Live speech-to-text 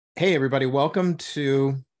Hey, everybody, welcome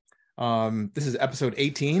to this is episode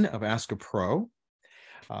 18 of Ask a Pro.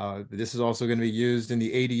 This is also going to be used in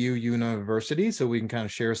the ADU University, so we can kind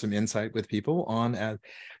of share some insight with people on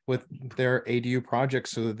with their ADU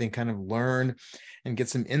projects so that they kind of learn and get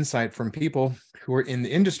some insight from people who are in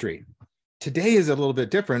the industry. Today is a little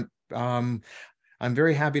bit different. I'm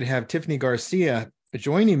very happy to have Tiffany Garcia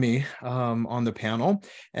joining me on the panel,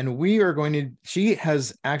 and we are going to, she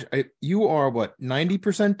has actually, you are what,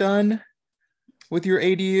 90% done with your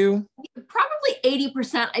ADU? Probably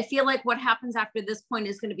 80%. I feel like what happens after this point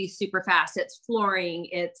is going to be super fast. It's flooring,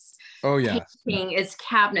 it's painting, it's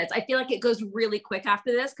cabinets. I feel like it goes really quick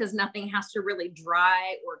after this because nothing has to really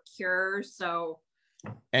dry or cure. So,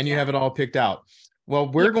 and you have it all picked out. Well,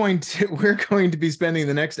 we're going to be spending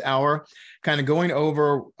the next hour kind of going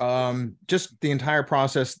over just the entire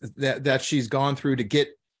process that she's gone through to get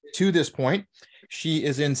to this point. She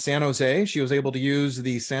is in San Jose. She was able to use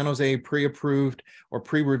the San Jose pre-approved or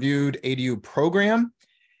pre-reviewed ADU program.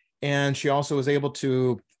 And she also was able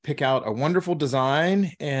to pick out a wonderful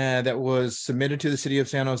design that was submitted to the city of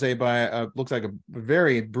San Jose by looks like a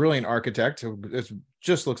very brilliant architect. It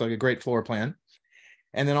just looks like a great floor plan.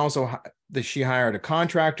 And then also she hired a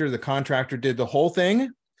contractor. The contractor did the whole thing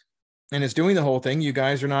and is doing the whole thing. You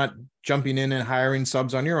guys are not jumping in and hiring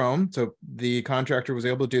subs on your own. So the contractor was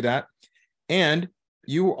able to do that. And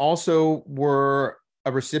you also were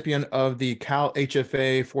a recipient of the Cal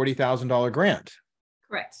HFA $40,000 grant.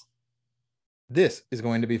 Correct. This is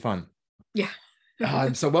going to be fun. Yeah.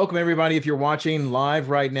 So welcome everybody if you're watching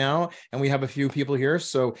live right now, and we have a few people here.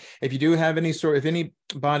 So if you do have if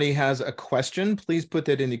anybody has a question, please put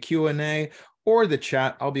that in the Q&A or the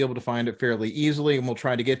chat. I'll be able to find it fairly easily, and we'll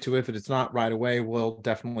try to get to it. If it's not right away, we'll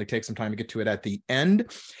definitely take some time to get to it at the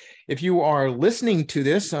end. If you are listening to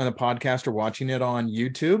this on a podcast or watching it on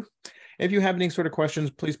YouTube, if you have any sort of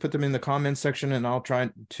questions, please put them in the comments section, and I'll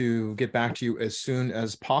try to get back to you as soon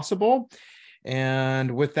as possible.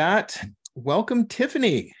 And with that, welcome,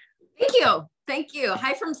 Tiffany. Thank you. Thank you.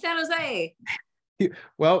 Hi from San Jose.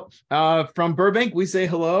 Well, from Burbank, we say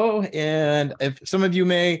hello. And if some of you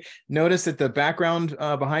may notice that the background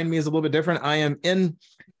behind me is a little bit different, I am in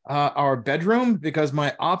our bedroom because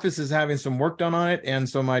my office is having some work done on it. And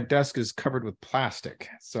so my desk is covered with plastic.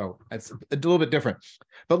 So it's a little bit different.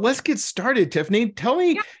 But let's get started, Tiffany. Tell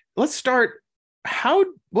me, let's start.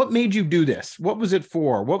 What made you do this? What was it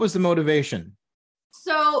for? What was the motivation?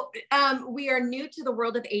 So we are new to the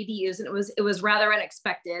world of ADUs, and it was rather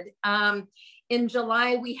unexpected. In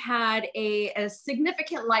July, we had a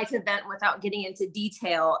significant life event without getting into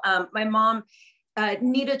detail. My mom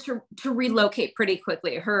needed to relocate pretty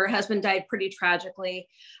quickly. Her husband died pretty tragically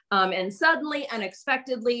and suddenly,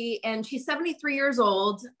 unexpectedly, and she's 73 years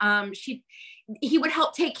old. He would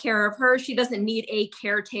help take care of her. She doesn't need a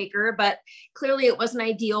caretaker, but clearly it wasn't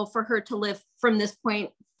ideal for her to live from this point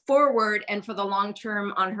forward and for the long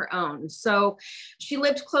term on her own. So she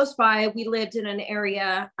lived close by. We lived in an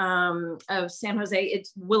area of San Jose.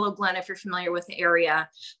 It's Willow Glen, if you're familiar with the area.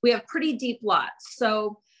 We have pretty deep lots.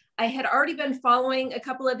 So I had already been following a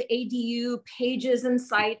couple of ADU pages and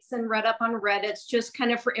sites and read up on Reddit, just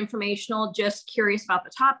kind of for informational, just curious about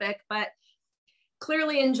the topic. But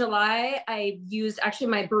clearly in July, I used actually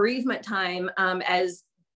my bereavement time as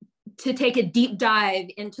to take a deep dive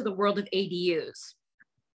into the world of ADUs.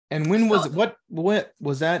 And when was what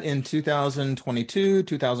was that, in 2022,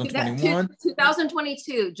 2021?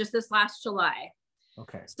 2022, just this last July.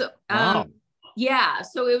 Okay. So wow. Yeah,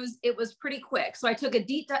 so it was pretty quick. So I took a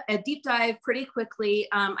deep dive pretty quickly.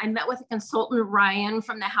 I met with a consultant, Ryan,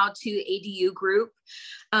 from the How to ADU group,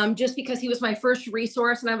 just because he was my first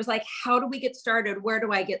resource. And I was like, how do we get started? Where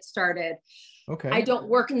do I get started? Okay. I don't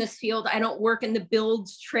work in this field. I don't work in the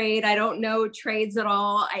builds trade. I don't know trades at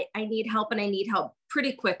all. I need help, and I need help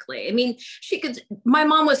pretty quickly. I mean, my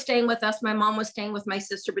mom was staying with us. My mom was staying with my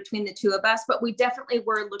sister, between the two of us, but we definitely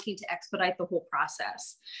were looking to expedite the whole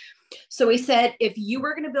process. So we said, if you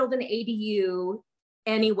were going to build an ADU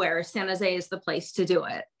anywhere, San Jose is the place to do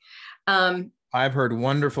it. I've heard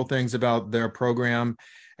wonderful things about their program,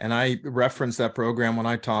 and I reference that program when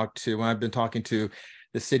I've been talking to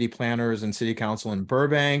the city planners and city council in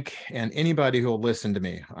Burbank, and anybody who will listen to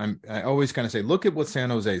me. I always kind of say, look at what San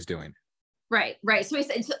Jose is doing. Right. So we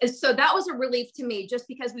said, so that was a relief to me, just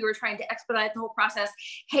because we were trying to expedite the whole process.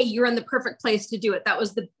 Hey, you're in the perfect place to do it. That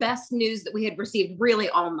was the best news that we had received really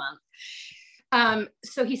all month.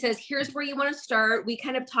 So he says, here's where you want to start. We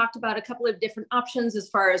kind of talked about a couple of different options as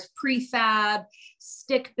far as prefab,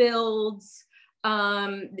 stick builds,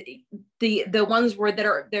 the ones where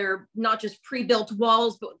they're not just pre-built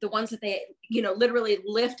walls, but the ones that they, you know, literally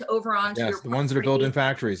lift over onto your the ones that are built in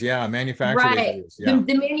factories. Yeah, manufactured right. ADUs. Yeah.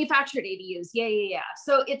 The manufactured ADUs. Yeah.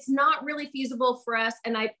 So it's not really feasible for us.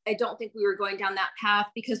 And I don't think we were going down that path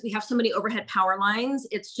because we have so many overhead power lines.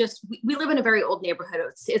 It's just, we live in a very old neighborhood.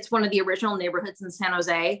 It's one of the original neighborhoods in San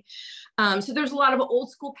Jose. So there's a lot of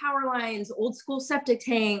old school power lines, old school septic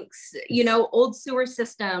tanks, you know, old sewer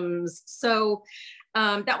systems. So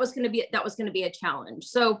that was going to be a challenge.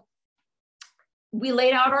 So we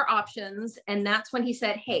laid out our options, and that's when he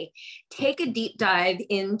said, hey, take a deep dive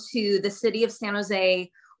into the City of San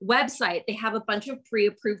Jose website. They have a bunch of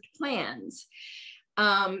pre-approved plans.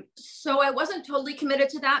 So I wasn't totally committed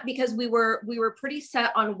to that because we were pretty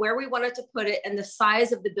set on where we wanted to put it and the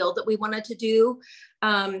size of the build that we wanted to do.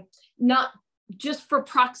 Not just for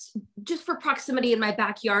proximity in my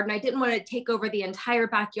backyard. And I didn't want to take over the entire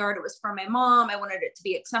backyard. It was for my mom. I wanted it to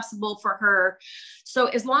be accessible for her. So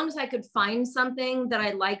as long as I could find something that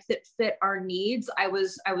I liked that fit our needs, I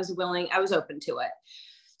was open to it.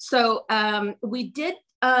 So we did,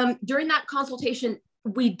 during that consultation,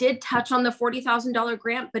 we did touch on the $40,000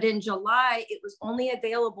 grant, but in July, it was only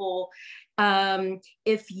available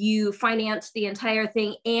if you financed the entire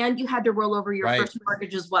thing and you had to roll over your first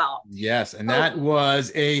mortgage as well. Yes. And that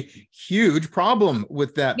was a huge problem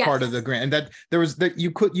with that part of the grant. And that there was that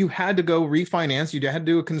you had to go refinance, you had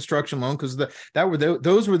to do a construction loan because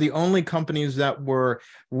those were the only companies that were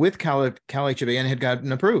with Cal HVA and had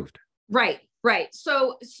gotten approved. Right.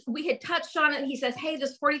 So we had touched on it. He says, hey,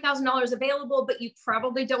 there's $40,000 available, but you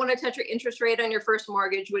probably don't want to touch your interest rate on your first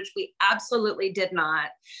mortgage, which we absolutely did not.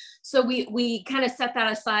 So we kind of set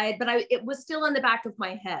that aside, but it was still in the back of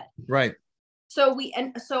my head. Right. So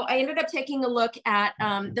I ended up taking a look at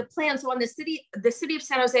the plan. So on the city of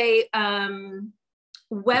San Jose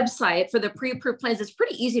website for the pre-approved plans, it's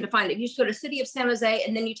pretty easy to find. If you just go to City of San Jose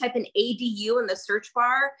and then you type in ADU in the search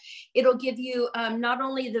bar, it'll give you not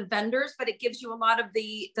only the vendors, but it gives you a lot of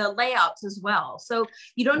the layouts as well. So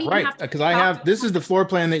you don't even have to, because this is the floor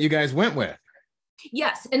plan that you guys went with.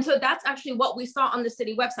 Yes. And so that's actually what we saw on the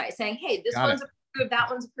city website saying, hey, this one's approved,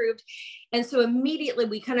 that one's approved. And so immediately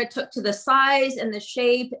we kind of took to the size and the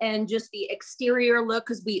shape and just the exterior look,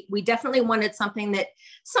 because we definitely wanted something that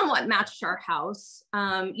somewhat matched our house.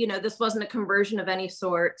 You know, this wasn't a conversion of any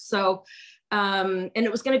sort. So, and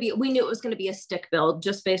it was going to be, we knew it was going to be a stick build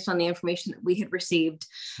just based on the information that we had received.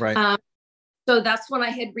 Right. So that's when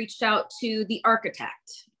I had reached out to the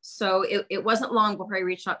architect. So it wasn't long before I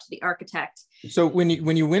reached out to the architect. So when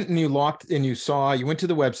you went and you went to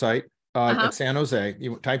the website at San Jose,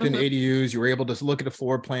 you typed in ADUs, you were able to look at a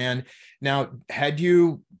floor plan. Now, had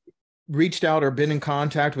you reached out or been in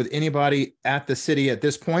contact with anybody at the city at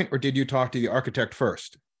this point, or did you talk to the architect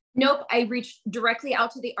first? Nope, I reached directly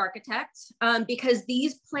out to the architect because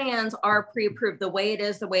these plans are pre-approved the way it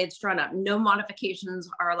is, the way it's drawn up. No modifications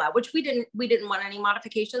are allowed, which we didn't want any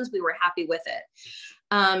modifications. We were happy with it.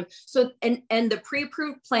 So the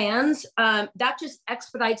pre-approved plans, that just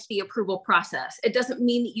expedites the approval process. It doesn't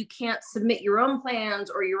mean that you can't submit your own plans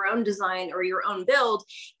or your own design or your own build.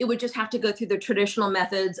 It would just have to go through the traditional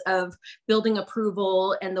methods of building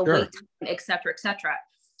approval and the wait time, et cetera, et cetera.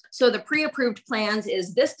 So the pre-approved plans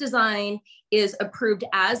is this design is approved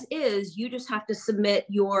as is. You just have to submit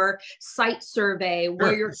your site survey,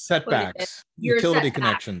 where your setbacks, utility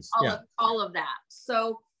connections, all of that.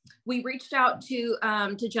 So we reached out to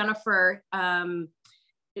Jennifer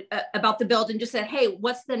about the build and just said, hey,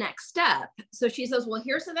 what's the next step? So she says, well,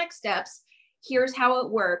 here's the next steps. Here's how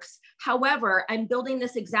it works. However, I'm building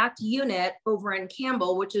this exact unit over in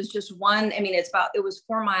Campbell, which is just it was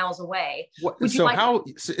 4 miles away.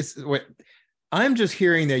 I'm just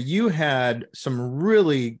hearing that you had some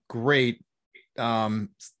really great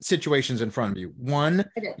situations in front of you. One,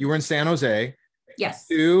 you were in San Jose. Yes.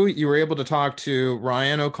 2, you were able to talk to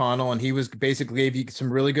Ryan O'Connell, and he was basically gave you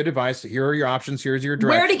some really good advice. Here are your options. Here's your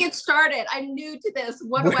direction. Where to get started? I'm new to this.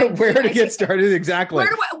 What do I do? Where to get started? Exactly.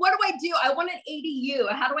 What do I do? I want an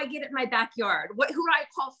ADU. How do I get it in my backyard? Who do I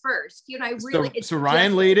call first? You know, So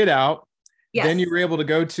Ryan laid it out. Yes. Then you were able to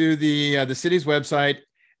go to the city's website,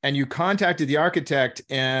 and you contacted the architect,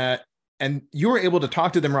 and you were able to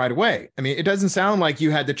talk to them right away. I mean, it doesn't sound like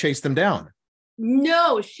you had to chase them down.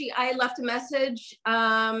 No, I left a message.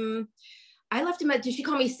 Did she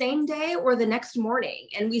call me same day or the next morning?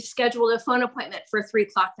 And we scheduled a phone appointment for 3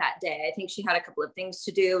 o'clock that day. I think she had a couple of things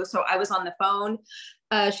to do. So I was on the phone.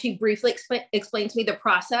 She briefly explained to me the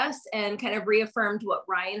process and kind of reaffirmed what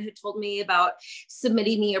Ryan had told me about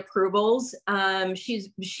submitting the approvals.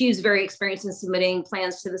 She's very experienced in submitting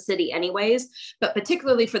plans to the city anyways, but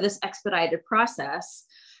particularly for this expedited process.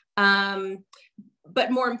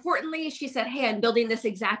 But more importantly, she said, hey, I'm building this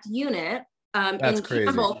exact unit That's in crazy.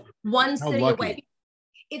 Campbell, one How city lucky. away.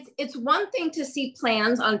 It's one thing to see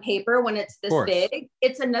plans on paper when it's this big.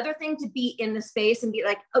 It's another thing to be in the space and be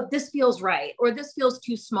like, oh, this feels right, or this feels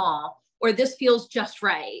too small, or this feels just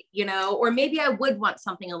right, you know, or maybe I would want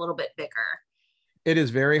something a little bit bigger. It is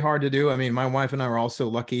very hard to do. I mean, my wife and I are also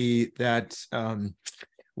lucky that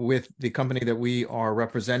with the company that we are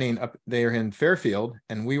representing up there in Fairfield,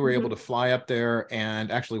 and we were able to fly up there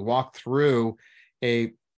and actually walk through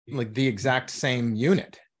the exact same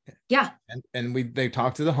unit. Yeah. And they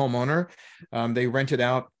talked to the homeowner. They rented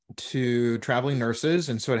out to traveling nurses,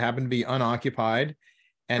 and so it happened to be unoccupied.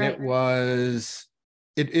 And it was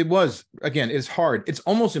again, it's hard. It's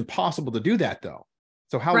almost impossible to do that though.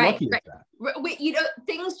 So how lucky is that? You know,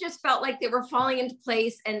 things just felt like they were falling into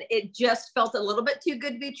place, and it just felt a little bit too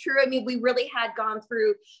good to be true. I mean, we really had gone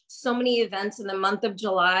through so many events in the month of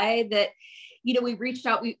July that, you know, we reached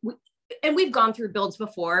out, and we've gone through builds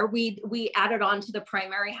before. We added on to the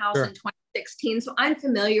primary house in 2016. So I'm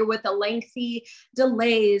familiar with the lengthy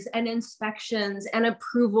delays and inspections and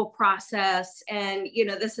approval process and, you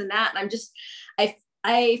know, this and that. And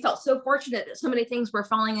I felt so fortunate that so many things were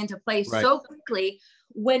falling into place so quickly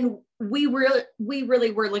when we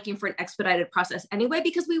really were looking for an expedited process anyway,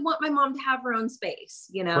 because we want my mom to have her own space,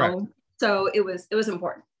 you know? So it was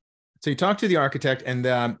important. So you talked to the architect,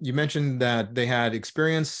 and you mentioned that they had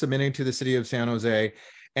experience submitting to the city of San Jose,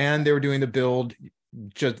 and they were doing the build,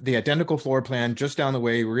 just the identical floor plan just down the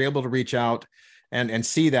way. We were able to reach out and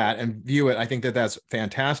see that and view it. I think that that's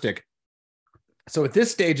fantastic. So at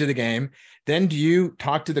this stage of the game, then do you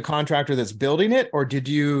talk to the contractor that's building it, or did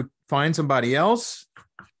you find somebody else?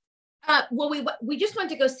 Well, we just went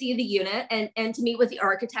to go see the unit and to meet with the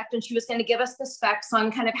architect, and she was going to give us the specs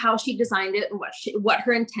on kind of how she designed it and what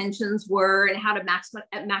her intentions were and how to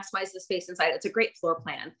maximize the space inside. It's a great floor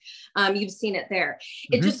plan. You've seen it there.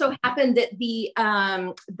 It just so happened that the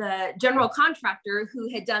general contractor who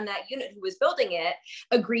had done that unit, who was building it,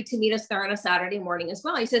 agreed to meet us there on a Saturday morning as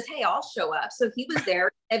well. He says, hey, I'll show up. So he was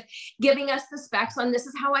there giving us the specs on this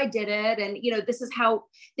is how I did it. And, you know, this is how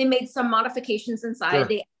they made some modifications inside.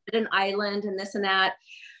 They an island and this and that.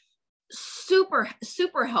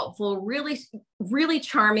 Super helpful, really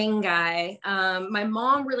charming guy. My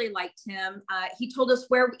mom really liked him. He told us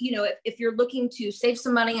where, you know, if you're looking to save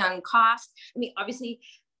some money on cost, I mean, obviously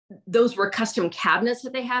those were custom cabinets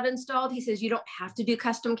that they had installed. He says, you don't have to do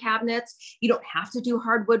custom cabinets. You don't have to do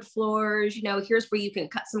hardwood floors. You know, here's where you can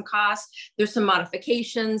cut some costs. There's some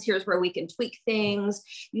modifications. Here's where we can tweak things.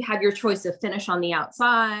 You have your choice of finish on the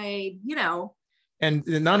outside, you know. And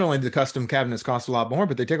not only do the custom cabinets cost a lot more,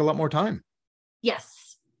 but they take a lot more time.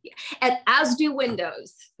 Yes. And as do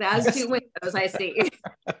windows. I see.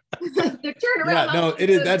 No,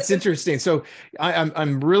 it is. That's interesting. So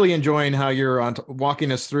I'm really enjoying how you're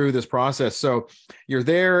walking us through this process. So you're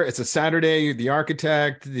there. It's a Saturday. The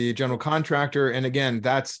architect, the general contractor, and again,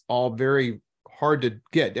 that's all very hard to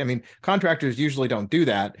get. I mean, contractors usually don't do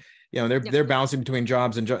that. You know, they're bouncing between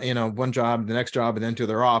jobs and, you know, one job, the next job, and then to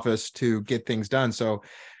their office to get things done. So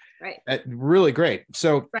really great.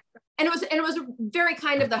 So and it was very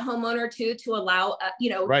kind of the homeowner too, to allow, you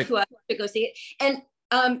know, to us to go see it.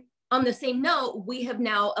 And on the same note, we have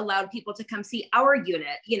now allowed people to come see our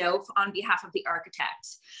unit, you know, on behalf of the architect,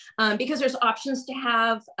 because there's options to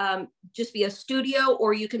have just be a studio,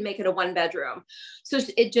 or you can make it a 1-bedroom. So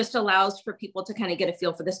it just allows for people to kind of get a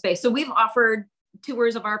feel for the space. So we've offered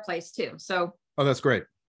tours of our place too. So that's great.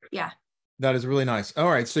 Yeah, that is really nice. All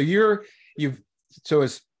right, so you've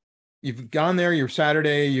gone there, you're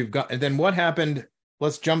Saturday, and then what happened?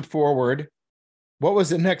 Let's jump forward. What was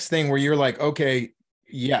the next thing where you're like, okay,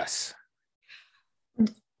 yes?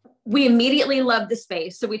 We immediately loved the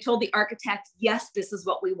space, so we told the architect, yes, this is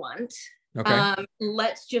what we want. Okay.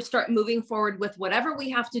 Let's just start moving forward with whatever we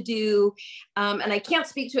have to do. And I can't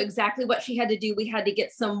speak to exactly what she had to do. We had to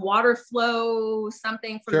get some water flow,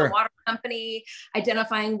 something from the water company,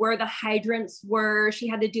 identifying where the hydrants were. She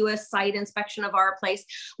had to do a site inspection of our place.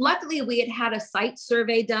 Luckily, we had a site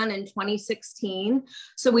survey done in 2016,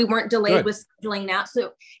 so we weren't delayed with scheduling that.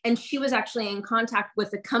 So, and she was actually in contact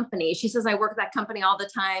with the company. She says, I work with that company all the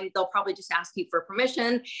time. They'll probably just ask you for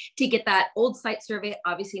permission to get that old site survey.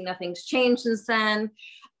 Obviously, nothing's changed since then.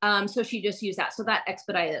 So she just used that. So that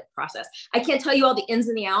expedited the process. I can't tell you all the ins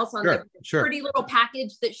and the outs on the pretty little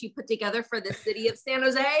package that she put together for the city of San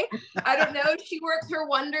Jose. I don't know. She works her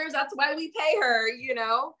wonders. That's why we pay her, you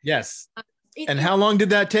know? Yes. And how long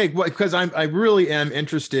did that take? Because I really am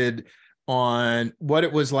interested on what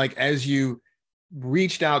it was like as you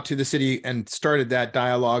reached out to the city and started that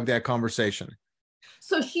dialogue, that conversation.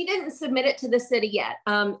 So she didn't submit it to the city yet.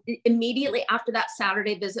 Immediately after that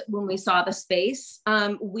Saturday visit, when we saw the space,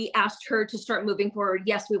 we asked her to start moving forward.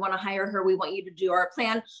 Yes, we want to hire her. We want you to do our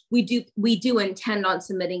plan. We do intend on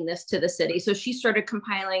submitting this to the city. So she started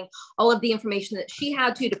compiling all of the information that she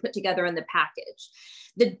had to put together in the package.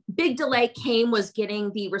 The big delay was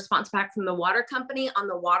getting the response back from the water company on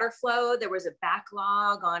the water flow. There was a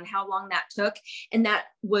backlog on how long that took, and that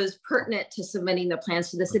was pertinent to submitting the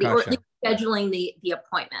plans to the city, or at least scheduling the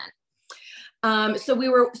appointment. So we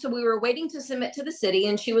were waiting to submit to the city,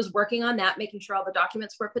 and she was working on that, making sure all the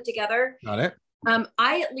documents were put together. Got it.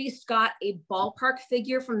 I at least got a ballpark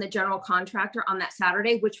figure from the general contractor on that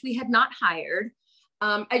Saturday, which we had not hired.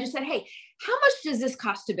 I just said, hey, how much does this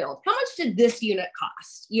cost to build? How much did this unit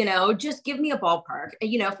cost? You know, just give me a ballpark.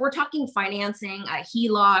 You know, if we're talking financing, a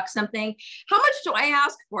HELOC, something, how much do I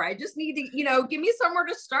ask for? I just need to, you know, give me somewhere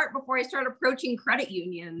to start before I start approaching credit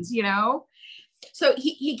unions, you know? So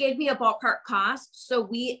he gave me a ballpark cost. So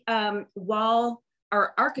we, while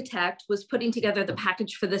our architect was putting together the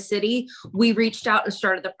package for the city, we reached out and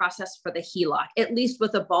started the process for the HELOC, at least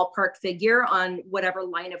with a ballpark figure on whatever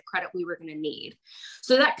line of credit we were going to need.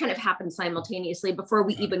 So that kind of happened simultaneously before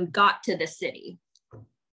we even got to the city.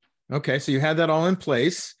 Okay, so you had that all in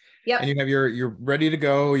place. Yep. And you have you're ready to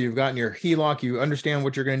go. You've gotten your HELOC. You understand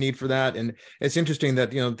what you're going to need for that. And it's interesting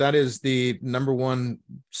that, you know, that is the number one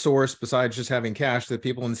source besides just having cash that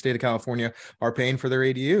people in the state of California are paying for their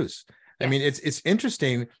ADUs. I mean, it's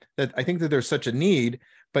interesting that I think that there's such a need,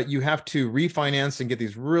 but you have to refinance and get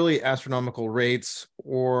these really astronomical rates,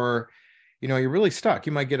 or, you know, you're really stuck.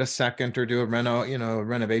 You might get a second or do a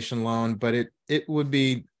renovation loan, but it would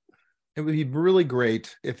be really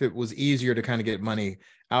great if it was easier to kind of get money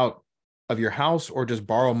out of your house or just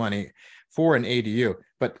borrow money for an ADU.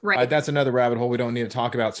 But that's another rabbit hole we don't need to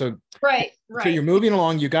talk about. So so you're moving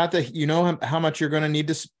along. You got how much you're going to need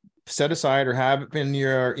to set aside or have in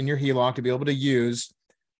your HELOC to be able to use.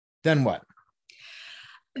 Then what?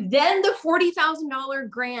 Then the $40,000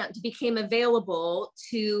 grant became available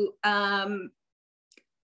to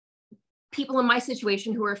people in my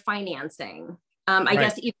situation who are financing. I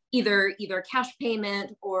guess either cash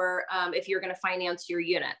payment or if you're going to finance your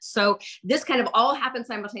unit. So this kind of all happened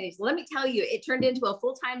simultaneously. Let me tell you, it turned into a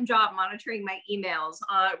full-time job monitoring my emails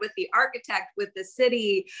with the architect, with the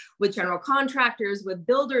city, with general contractors, with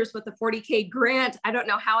builders, with the 40K grant. I don't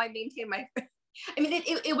know how I maintain my, I mean,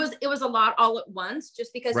 it was a lot all at once,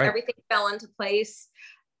 just because everything fell into place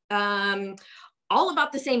all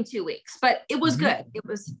about the same 2 weeks, but it was good.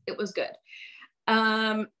 It was good.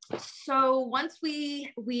 So once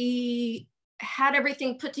we had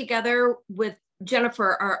everything put together with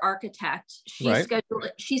Jennifer, our architect,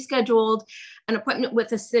 she scheduled an appointment with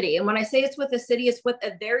the city. And when I say it's with the city, it's with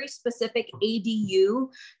a very specific ADU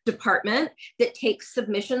department that takes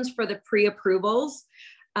submissions for the pre-approvals,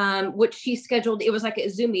 which she scheduled. It was like a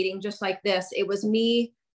Zoom meeting, just like this. It was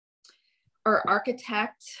me, our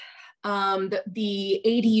architect, the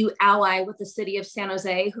ADU ally with the city of San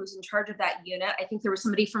Jose, who's in charge of that unit. I think there was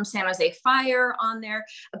somebody from San Jose Fire on there,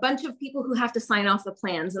 a bunch of people who have to sign off the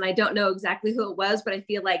plans. And I don't know exactly who it was, but I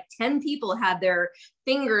feel like 10 people had their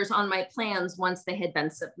fingers on my plans once they had been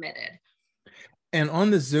submitted. And on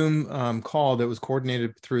the Zoom call that was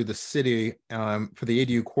coordinated through the city for the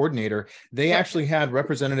ADU coordinator, they actually had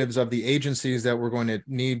representatives of the agencies that were going to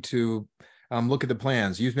need to look at the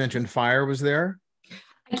plans. You mentioned Fire was there.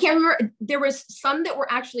 I can't remember. There was some that were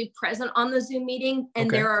actually present on the Zoom meeting, and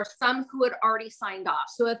there are some who had already signed off.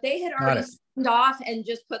 So if they had already signed off and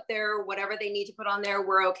just put their whatever they need to put on there,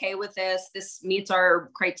 we're okay with this. This meets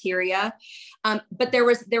our criteria. But there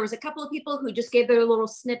was a couple of people who just gave their little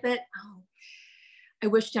snippet. Oh, I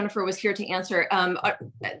wish Jennifer was here to answer.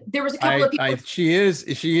 There was a couple of people. She is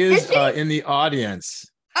in the audience.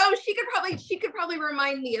 Oh, she could probably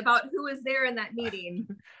remind me about who was there in that meeting.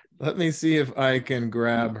 Let me see if I can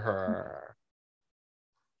grab her.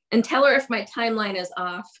 And tell her if my timeline is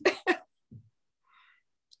off.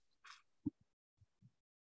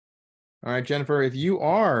 All right, Jennifer, if you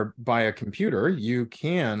are by a computer, you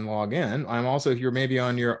can log in. I'm also, if you're maybe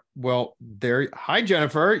on your, hi,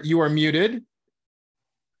 Jennifer, you are muted.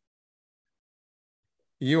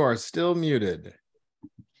 You are still muted.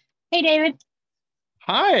 Hey, David.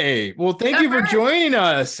 Hi. Well, thank you for joining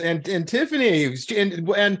us, and Tiffany,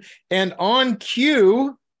 and on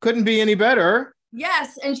cue, couldn't be any better.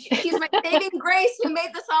 Yes, and she's my saving grace who made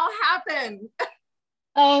this all happen.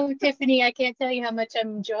 Oh, Tiffany, I can't tell you how much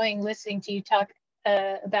I'm enjoying listening to you talk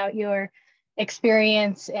about your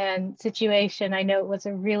experience and situation. I know it was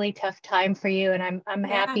a really tough time for you, and I'm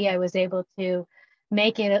happy I was able to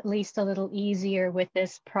make it at least a little easier with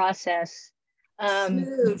this process.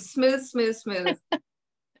 Smooth.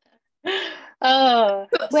 Oh,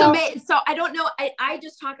 well, so I don't know. I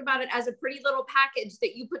just talk about it as a pretty little package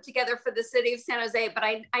that you put together for the city of San Jose, but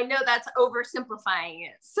I know that's oversimplifying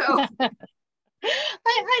it. So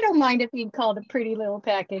I don't mind it being called a pretty little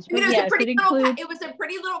package, but yes, it was a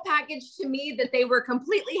pretty little package to me that they were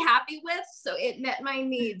completely happy with. So it met my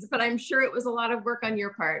needs, but I'm sure it was a lot of work on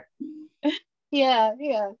your part. Yeah,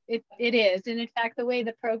 it is. And in fact, the way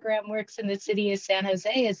the program works in the city of San Jose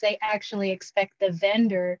is they actually expect the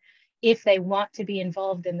vendor, if they want to be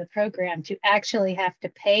involved in the program, to actually have to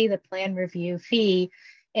pay the plan review fee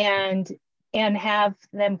and have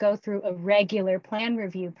them go through a regular plan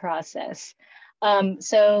review process.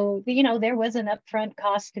 So, there was an upfront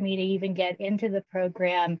cost to me to even get into the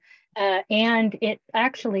program. And it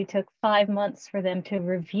actually took 5 months for them to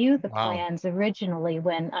review the plans originally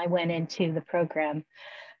when I went into the program.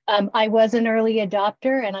 I was an early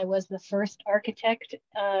adopter, and I was the first architect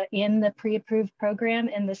in the pre-approved program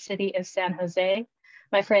in the city of San Jose.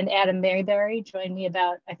 My friend Adam Mayberry joined me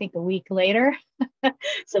about, I think, a week later.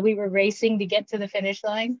 So we were racing to get to the finish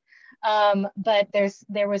line. But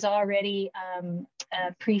there was already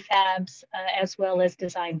prefabs as well as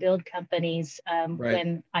design build companies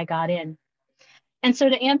when I got in. And so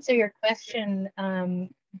to answer your question,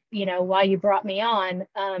 why you brought me on,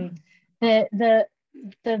 the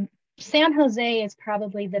San Jose is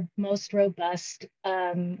probably the most robust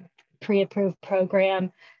pre-approved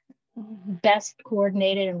program, best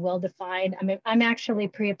coordinated and well-defined. I mean, I'm actually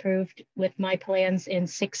pre-approved with my plans in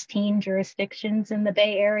 16 jurisdictions in the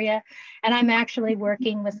Bay Area, and I'm actually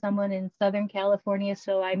working with someone in Southern California,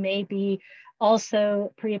 so I may be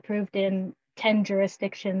also pre-approved in 10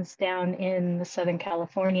 jurisdictions down in the Southern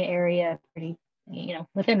California area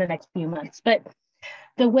within the next few months. But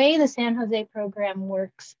the way the San Jose program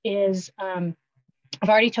works is, I've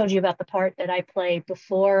already told you about the part that I play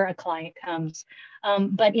before a client comes.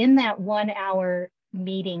 But in that 1 hour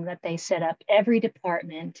meeting that they set up, every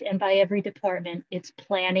department, and by every department, it's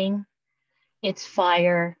planning, it's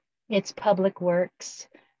fire, it's public works,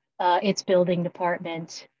 it's building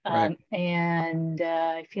department. And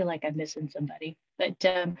I feel like I'm missing somebody, but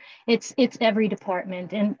it's every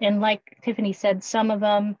department. And like Tiffany said, some of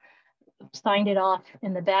them signed it off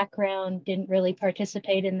in the background, didn't really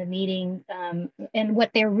participate in the meeting. And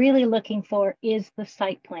what they're really looking for is the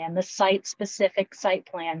site plan, the site-specific site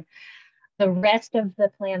plan. The rest of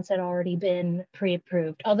the plans had already been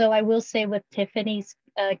pre-approved. Although I will say with Tiffany's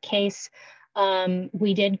case,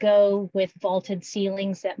 we did go with vaulted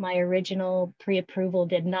ceilings that my original pre-approval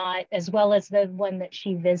did not, as well as the one that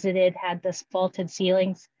she visited had this vaulted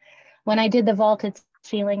ceilings. When I did the vaulted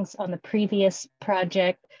ceilings on the previous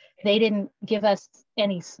project, they didn't give us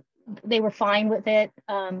any, they were fine with it.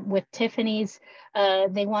 With Tiffany's,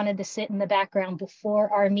 they wanted to sit in the background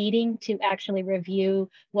before our meeting to actually review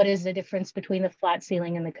what is the difference between the flat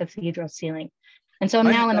ceiling and the cathedral ceiling. And so I'm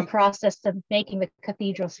now in the process of making the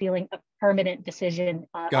cathedral ceiling a permanent decision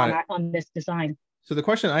on this design. So the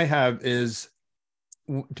question I have is,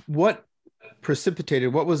 what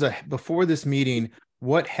precipitated, what was before this meeting,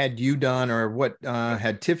 what had you done or what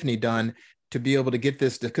had Tiffany done to be able to get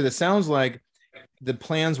this? Because it sounds like the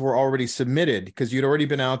plans were already submitted because you'd already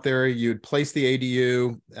been out there, you'd placed the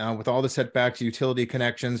ADU with all the setbacks, utility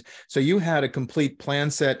connections. So you had a complete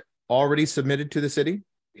plan set already submitted to the city?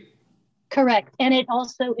 Correct. And it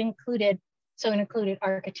also included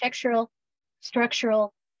architectural,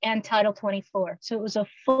 structural, and Title 24. So it was a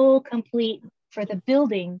full complete for the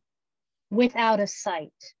building without a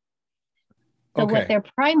site. So what they're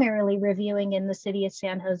primarily reviewing in the city of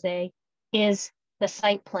San Jose is the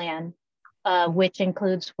site plan, which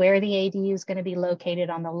includes where the ADU is going to be located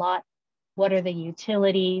on the lot, what are the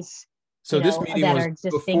utilities. So this meeting was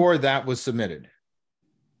before that was submitted?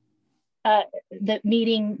 The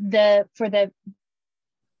meeting, for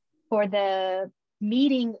the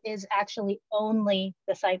meeting is actually only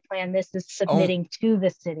the site plan. This is submitting to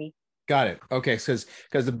the city. Got it. Okay, because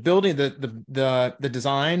the building, the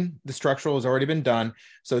design, the structural has already been done.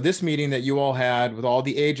 So this meeting that you all had with all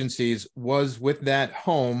the agencies was with that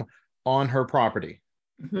home on her property.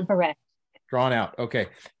 Correct. Drawn out. Okay.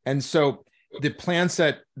 And so the plan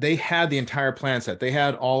set, they had the entire plan set. They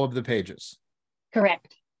had all of the pages.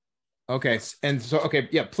 Correct. Okay. And so,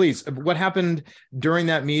 yeah, please. What happened during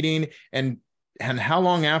that meeting and how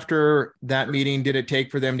long after that meeting did it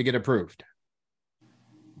take for them to get approved?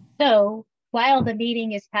 So while the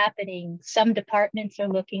meeting is happening, some departments are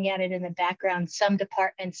looking at it in the background. Some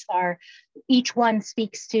departments each one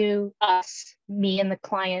speaks to us, me and the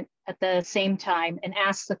client at the same time, and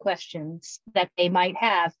asks the questions that they might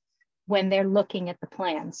have when they're looking at the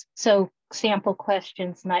plans. So sample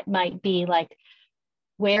questions might be like,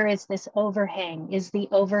 where is this overhang? Is the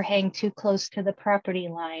overhang too close to the property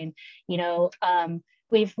line? You know, I've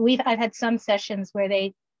had some sessions where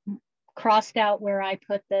they crossed out where I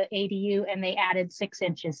put the ADU and they added 6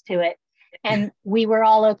 inches to it. And we were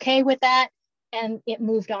all okay with that. And it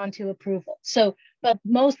moved on to approval. So, but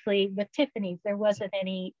mostly with Tiffany's, there wasn't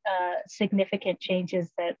any significant changes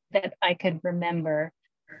that I could remember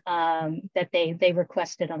that they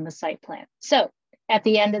requested on the site plan. So at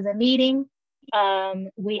the end of the meeting,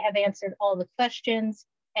 we have answered all the questions,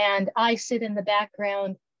 and I sit in the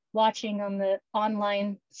background watching on the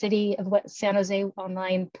online City of San Jose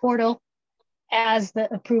online portal as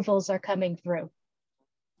the approvals are coming through.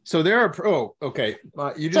 So there are, oh, okay.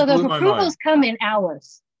 You just so the blew my approvals mind. come in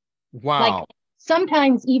hours. Wow. Like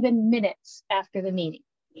sometimes even minutes after the meeting.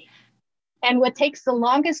 And what takes the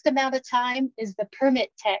longest amount of time is the permit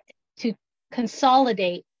tech to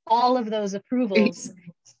consolidate all of those approvals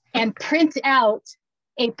and print out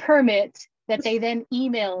a permit that they then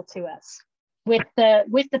email to us with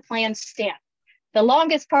the plan stamp. The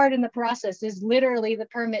longest part in the process is literally the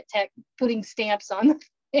permit tech putting stamps on the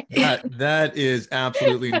that is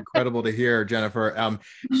absolutely incredible to hear, Jennifer.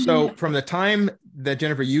 So from the time that,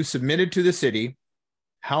 Jennifer, you submitted to the city,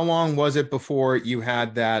 how long was it before you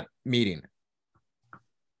had that meeting?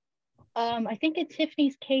 I think in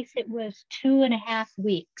Tiffany's case, it was 2.5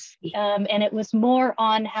 weeks. And it was more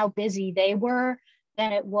on how busy they were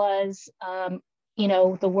than it was, you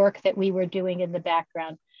know, the work that we were doing in the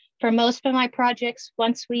background. For most of my projects,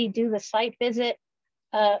 once we do the site visit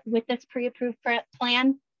with this pre-approved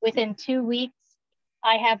plan, within 2 weeks,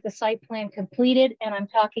 I have the site plan completed, and I'm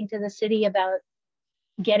talking to the city about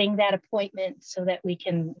getting that appointment so that we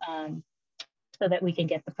can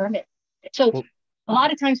get the permit. So a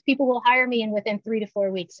lot of times people will hire me, and within 3 to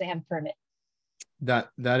 4 weeks they have a permit. That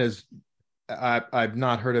is, I've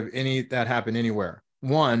not heard of any that happen anywhere.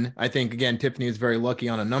 One, I think, again, Tiffany is very lucky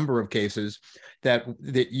on a number of cases that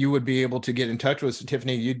you would be able to get in touch with.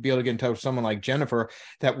 Tiffany, you'd be able to get in touch with someone like Jennifer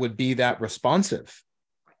that would be that responsive.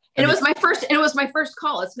 And it was my first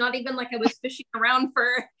call. It's not even like I was fishing around for,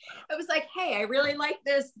 I was like, hey, I really like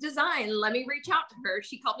this design. Let me reach out to her.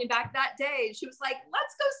 She called me back that day. She was like,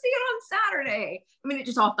 let's go see it on Saturday. I mean, it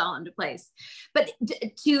just all fell into place. But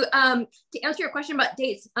to answer your question about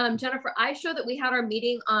dates, Jennifer, I show that we had our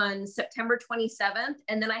meeting on September 27th.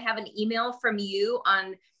 And then I have an email from you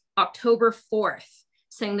on October 4th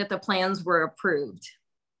saying that the plans were approved.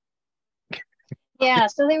 Yeah,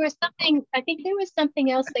 so there was something, I think there was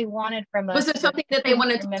something else they wanted from us. Was there something that they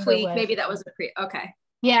wanted to tweak? Maybe that was okay.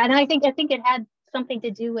 Yeah, and I think it had something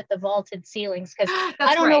to do with the vaulted ceilings, because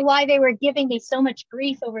I don't know why they were giving me so much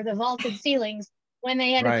grief over the vaulted ceilings when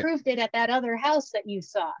they had approved it at that other house that you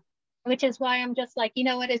saw, which is why I'm just like, you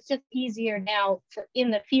know what, it's just easier now for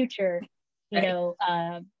in the future. You know,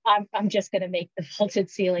 I'm just going to make the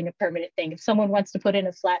vaulted ceiling a permanent thing. If someone wants to put in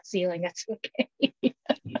a flat ceiling, that's okay.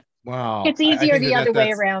 Wow. It's easier the other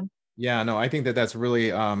way around. Yeah, no, I think that's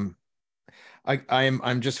really, I'm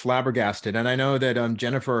just flabbergasted. And I know that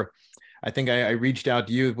Jennifer, I think I reached out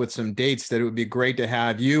to you with some dates that it would be great to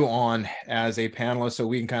have you on as a panelist so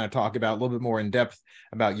we can kind of talk about a little bit more in depth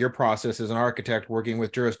about your process as an architect working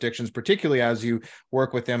with jurisdictions, particularly as you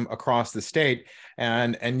work with them across the state.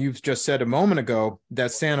 And you've just said a moment ago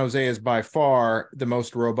that San Jose is by far the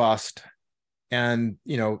most robust and,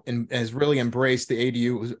 you know, and has really embraced the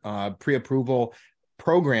ADU pre-approval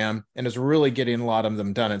program and is really getting a lot of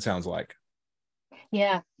them done, it sounds like.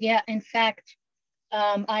 Yeah. In fact,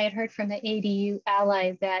 I had heard from the ADU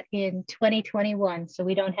Ally that in 2021, so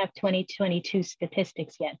we don't have 2022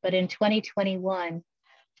 statistics yet, but in 2021,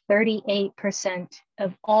 38%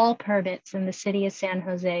 of all permits in the city of San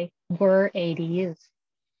Jose were ADUs.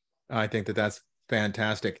 I think that's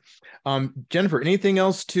fantastic. Jennifer, anything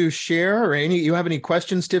else to share, or you have any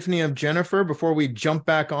questions, Tiffany, of Jennifer before we jump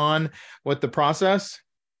back on with the process?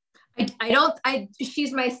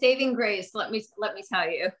 She's my saving grace. Let me tell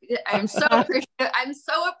you, I'm so appreciative. I'm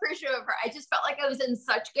so appreciative of her. I just felt like I was in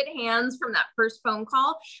such good hands from that first phone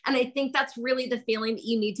call. And I think that's really the feeling that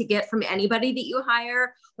you need to get from anybody that you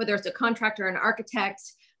hire, whether it's a contractor or an architect.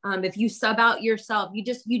 If you sub out yourself, you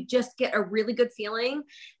just get a really good feeling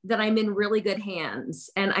that I'm in really good hands.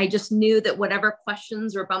 And I just knew that whatever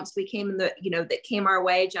questions or bumps that came our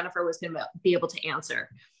way, Jennifer was going to be able to answer.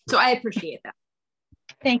 So I appreciate that.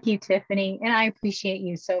 Thank you, Tiffany. And I appreciate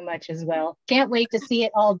you so much as well. Can't wait to see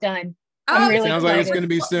it all done. I'm really sounds excited. Like it's going to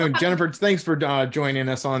be soon. Jennifer, thanks for joining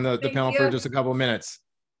us on the panel for just a couple of minutes.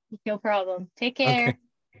 No problem. Take care. Okay.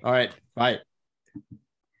 All right. Bye.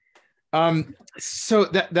 So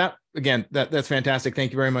that again, that's fantastic.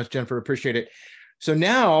 Thank you very much, Jennifer. Appreciate it. So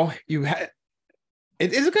now you had,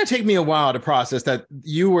 it is going to take me a while to process that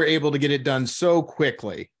you were able to get it done so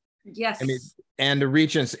quickly. Yes. I mean, and to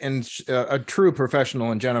reach a true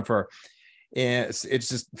professional in Jennifer, it's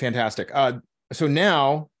just fantastic. So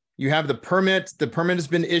now you have the permit. The permit has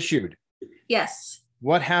been issued. Yes.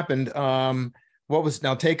 What happened?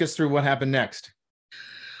 Now take us through what happened next.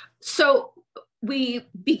 So we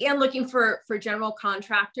began looking for general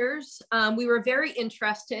contractors. We were very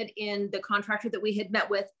interested in the contractor that we had met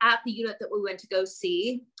with at the unit that we went to go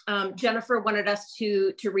see. Jennifer wanted us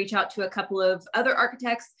to reach out to a couple of other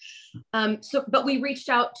architects. But we reached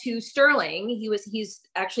out to Sterling. He's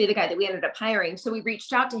actually the guy that we ended up hiring. So we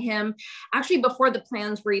reached out to him actually before the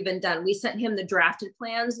plans were even done. We sent him the drafted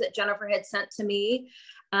plans that Jennifer had sent to me.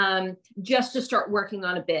 Just to start working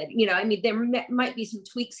on a bid. I mean, there might be some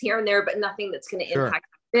tweaks here and there, but nothing that's going to impact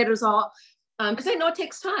the bid is all. Because I know it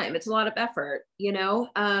takes time. It's a lot of effort,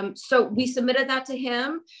 So we submitted that to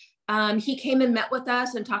him. He came and met with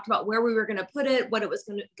us and talked about where we were going to put it, what it was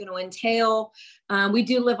going to entail. We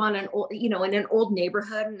do live on an old, in an old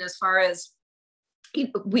neighborhood. And as far as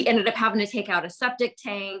we ended up having to take out a septic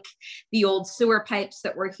tank, the old sewer pipes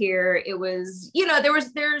that were here. It was,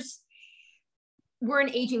 we're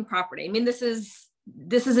an aging property. I mean, this is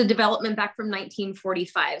a development back from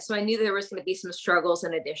 1945. So I knew there was going to be some struggles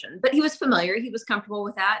in addition, but he was familiar. He was comfortable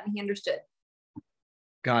with that and he understood.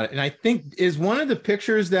 Got it. And I think is one of the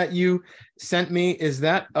pictures that you sent me, is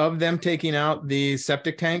that of them taking out the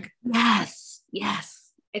septic tank? Yes.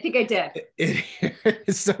 I think I did. It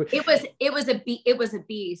was a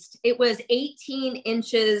beast. It was 18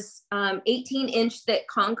 inches, 18-inch thick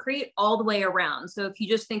concrete all the way around. So if you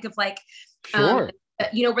just think of like, sure.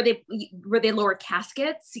 Where they lower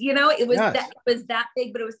caskets, it was yes. it was that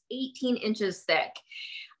big, but it was 18 inches thick.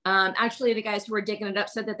 Actually, the guys who were digging it up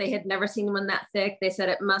said that they had never seen one that thick. They said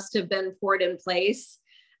it must have been poured in place.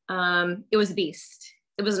 It was a beast.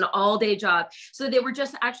 It was an all-day job. So they were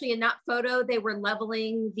just actually in that photo, they were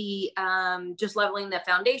leveling the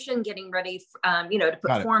foundation, getting ready, to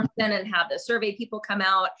put forms in and have the survey people come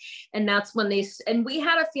out. And that's when and we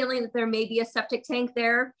had a feeling that there may be a septic tank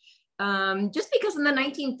there. Just because in the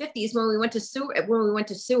 1950s, when we went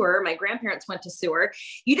to sewer, my grandparents went to sewer,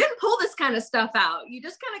 you didn't pull this kind of stuff out. You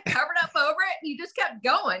just kind of covered up over it and you just kept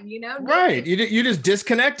going, Right. You just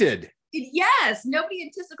disconnected. Yes. Nobody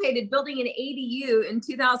anticipated building an ADU in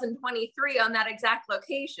 2023 on that exact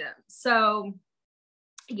location. So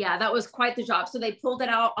yeah, that was quite the job. So they pulled it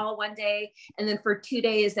out all one day. And then for 2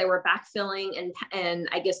 days, they were backfilling and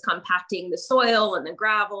I guess compacting the soil and the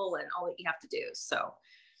gravel and all that you have to do. So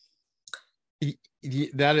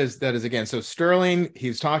that is again. So Sterling,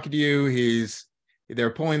 he's talking to you. They're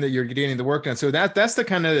pulling that you're getting the work done. So that's the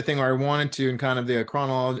kind of the thing where I wanted to, and kind of the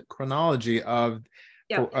chronology of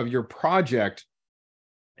your project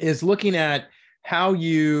is looking at how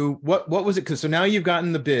what was it? Because so now you've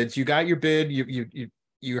gotten the bids. You got your bid.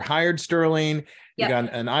 You hired Sterling. You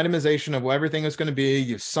got an itemization of what everything is going to be.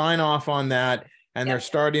 You sign off on that, and they're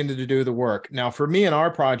starting to do the work. Now, for me and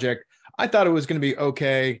our project, I thought it was going to be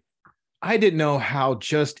okay. I didn't know how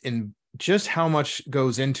just how much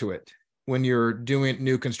goes into it when you're doing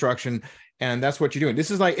new construction, and that's what you're doing.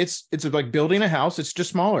 This is like it's like building a house. It's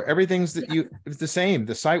just smaller. Everything's it's the same.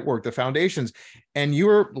 The site work, the foundations, and you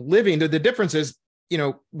were living. The difference is,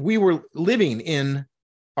 we were living in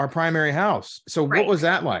our primary house. So what was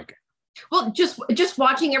that like? Well, just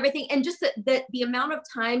watching everything, and just the amount of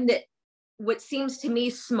time that what seems to me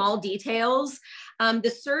small details. The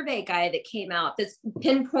survey guy that came out that's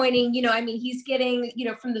pinpointing, he's getting,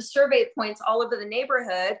 from the survey points all over the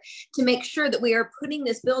neighborhood to make sure that we are putting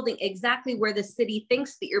this building exactly where the city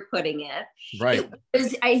thinks that you're putting it. Right.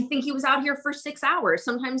 I think he was out here for 6 hours,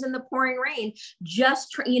 sometimes in the pouring rain,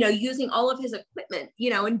 just, using all of his equipment,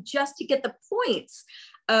 and just to get the points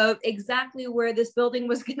of exactly where this building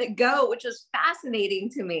was going to go, which is fascinating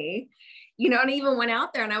to me, and I even went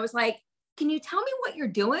out there and I was like, can you tell me what you're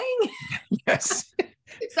doing? Yes.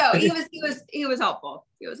 So he was helpful.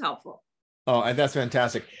 He was helpful. Oh, and that's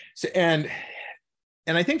fantastic. So, and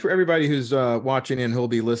I think for everybody who's watching and who'll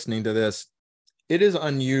be listening to this, it is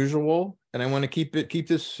unusual, and I want to keep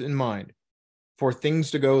this in mind, for things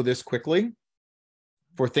to go this quickly,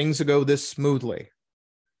 for things to go this smoothly.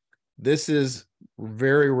 This is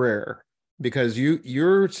very rare, because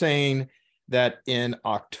you're saying that in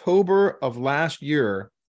October of last year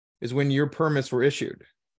is when your permits were issued.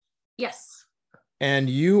 Yes. And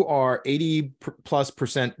you are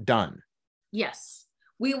 80+% done. Yes.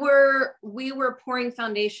 We were pouring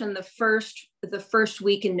foundation the first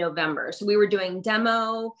week in November. So we were doing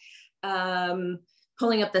demo.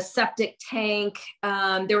 pulling up the septic tank.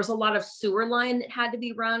 There was a lot of sewer line that had to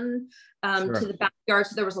be run to the backyard.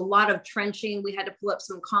 So there was a lot of trenching. We had to pull up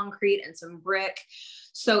some concrete and some brick.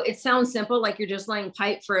 So it sounds simple, like you're just laying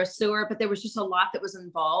pipe for a sewer, but there was just a lot that was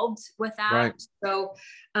involved with that. Right. So,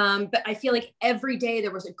 but I feel like every day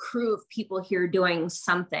there was a crew of people here doing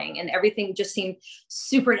something, and everything just seemed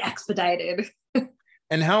super expedited.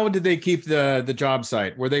 And how did they keep the job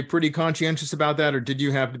site? Were they pretty conscientious about that? Or did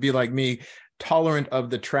you have to be like me, tolerant of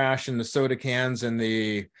the trash and the soda cans and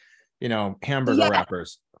the, hamburger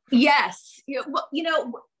wrappers? Yes. Well,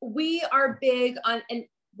 we are big on, and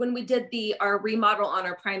when we did our remodel on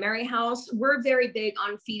our primary house, we're very big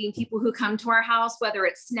on feeding people who come to our house, whether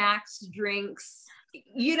it's snacks, drinks,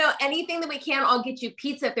 anything that we can. I'll get you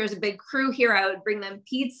pizza. If there's a big crew here, I would bring them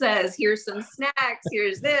pizzas. Here's some snacks.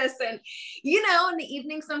 Here's this. And, in the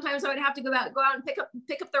evening, sometimes I would have to go out and pick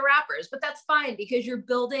up the wrappers, but that's fine because you're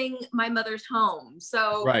building my mother's home.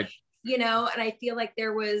 So, right. And I feel like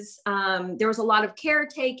there was a lot of care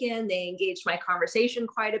taken. They engaged my conversation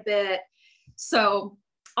quite a bit. So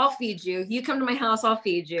I'll feed you. You come to my house, I'll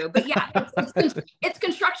feed you. But yeah, it's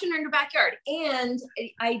construction in your backyard. And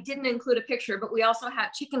I didn't include a picture, but we also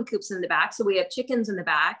have chicken coops in the back. So we have chickens in the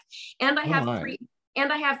back, and I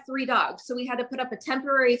have three dogs. So we had to put up a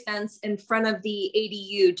temporary fence in front of the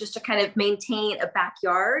ADU just to kind of maintain a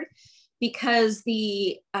backyard, because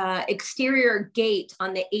the exterior gate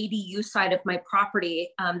on the ADU side of my property,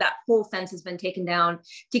 that whole fence has been taken down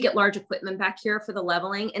to get large equipment back here for the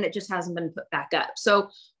leveling, and it just hasn't been put back up.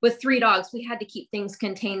 So with 3 dogs, we had to keep things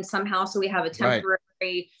contained somehow. So we have a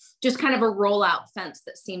temporary, just kind of a rollout fence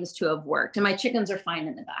that seems to have worked. And my chickens are fine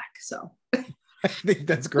in the back. So I think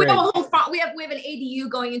that's great. We have an ADU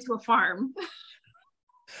going into a farm.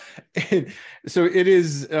 So it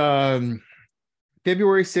is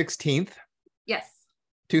February 16th. Yes.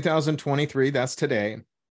 2023. That's today.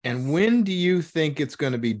 And when do you think it's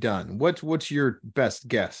going to be done? What's your best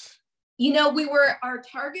guess? Our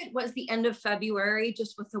target was the end of February,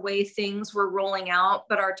 just with the way things were rolling out,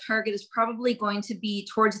 but our target is probably going to be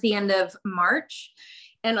towards the end of March.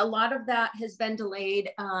 And a lot of that has been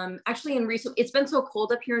delayed. Actually, it's been so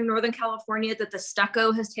cold up here in Northern California that the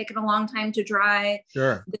stucco has taken a long time to dry.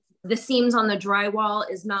 Sure. The seams on the drywall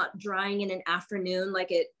is not drying in an afternoon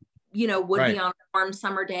like it, would be on a warm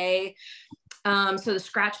summer day. So the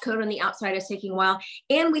scratch coat on the outside is taking a while.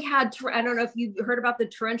 And we had, I don't know if you heard about the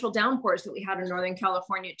torrential downpours that we had in Northern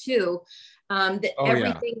California too.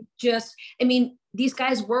 These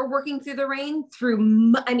guys were working through the rain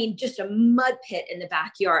just a mud pit in the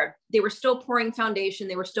backyard. They were still pouring foundation.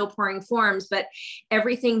 They were still pouring forms, but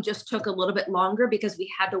everything just took a little bit longer because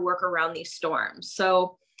we had to work around these storms.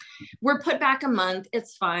 So we're put back a month.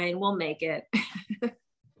 It's fine. We'll make it.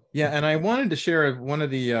 Yeah. And I wanted to share one of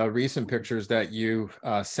the recent pictures that you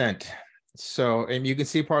sent. So, and you can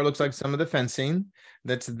see part looks like some of the fencing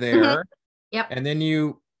that's there. Yep. And then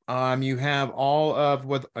you have all of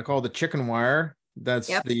what I call the chicken wire. That's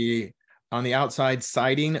on the outside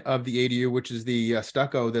siding of the ADU, which is the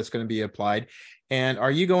stucco that's going to be applied. And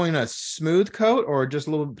are you going a smooth coat or just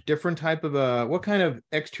a little different type of what kind of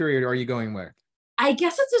exterior are you going with? I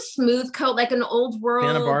guess it's a smooth coat, like an old world.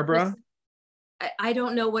 Santa Barbara? I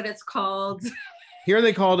don't know what it's called. Here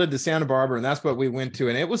they called it the Santa Barbara, and that's what we went to.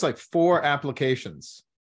 And it was like 4 applications.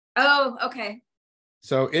 Oh, okay.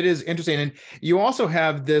 So it is interesting. And you also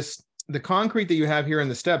have the concrete that you have here in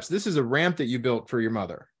the steps. This is a ramp that you built for your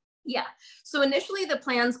mother. Yeah. So initially the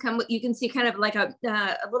plans you can see kind of like a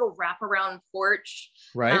little wraparound porch.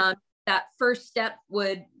 Right. That first step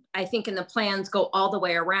would, I think in the plans, go all the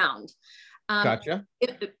way around. Gotcha.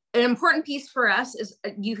 An important piece for us is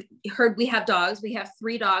you heard we have dogs. We have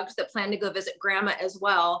 3 dogs that plan to go visit grandma as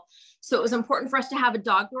well. So it was important for us to have a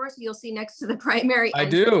dog door. So you'll see next to the primary. I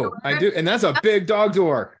do. And that's a big dog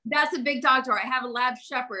door. That's a big dog door. I have a lab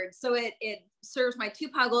shepherd. So it serves my 2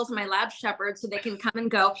 puggles and my lab shepherd so they can come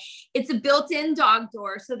and go. It's a built-in dog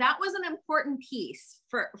door. So that was an important piece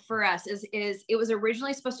for us is it was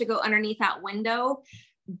originally supposed to go underneath that window,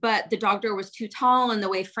 but the dog door was too tall, and the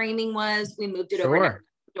way framing was, we moved it over to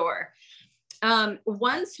the door.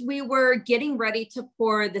 Once we were getting ready to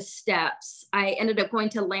pour the steps, I ended up going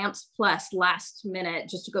to Lamps Plus last minute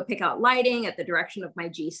just to go pick out lighting at the direction of my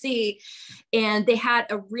GC. And they had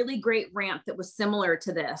a really great ramp that was similar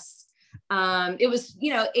to this. It was,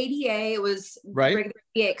 ADA, it was regular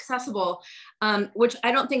ADA accessible, which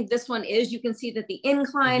I don't think this one is. You can see that the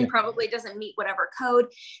incline probably doesn't meet whatever code.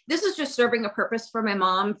 This is just serving a purpose for my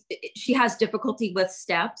mom. She has difficulty with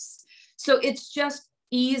steps. So it's just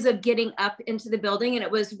ease of getting up into the building.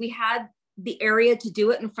 And we had the area to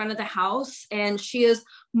do it in front of the house. And she is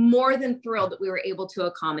more than thrilled that we were able to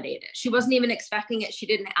accommodate it. She wasn't even expecting it. She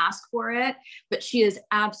didn't ask for it, but she is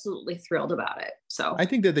absolutely thrilled about it. So I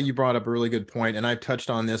think that you brought up a really good point, and I've touched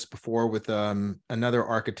on this before with another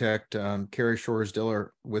architect, Carrie Shores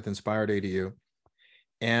Diller with Inspired ADU,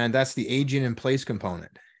 and that's the aging in place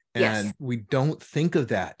component. And yes. we don't think of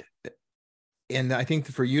that. And I think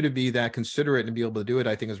for you to be that considerate and be able to do it,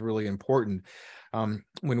 I think is really important.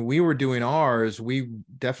 When we were doing ours, we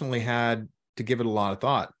definitely had to give it a lot of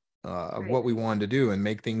thought of what we wanted to do and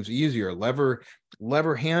make things easier.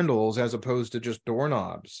 Lever handles as opposed to just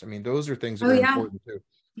doorknobs. I mean, those are things that are important too.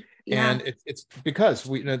 Yeah. And it's because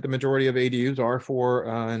the majority of ADUs are for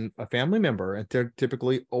a family member, and they're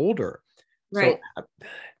typically older. Right.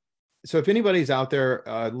 So if anybody's out there,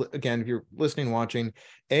 again, if you're listening, watching,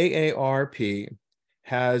 AARP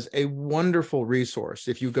has a wonderful resource.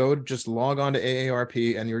 If you go, just log on to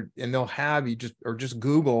AARP and they'll have you just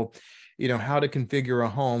Google, how to configure a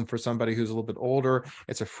home for somebody who's a little bit older.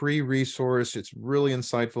 It's a free resource. It's really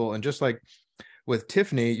insightful. And just like with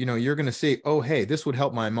Tiffany, you're going to see, oh, hey, this would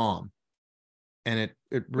help my mom. And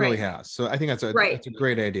it really has. So I think that's a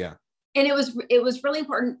great idea. And it was really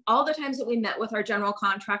important. All the times that we met with our general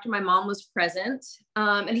contractor, my mom was present,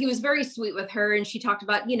 and he was very sweet with her. And she talked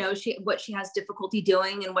about, what she has difficulty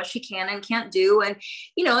doing and what she can and can't do. And,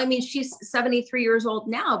 she's 73 years old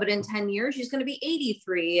now, but in 10 years, she's going to be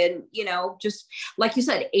 83. And, just like you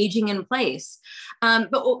said, aging in place.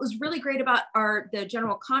 But what was really great about the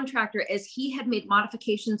general contractor is he had made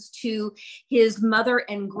modifications to his mother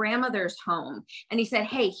and grandmother's home. And he said,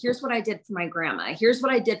 hey, here's what I did for my grandma. Here's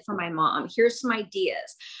what I did for my mom. Here's some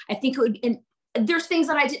ideas. I think it would, and there's things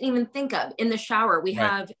that I didn't even think of. In the shower, we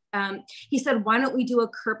have, he said, why don't we do a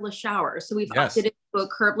curbless shower? So we've opted into a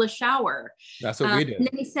curbless shower. That's what we did. And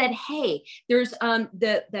then he said, hey, there's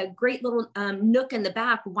the great little nook in the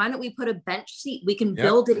back. Why don't we put a bench seat? We can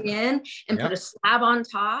build it in and put a slab on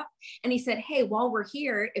top. And he said, hey, while we're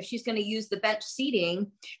here, if she's going to use the bench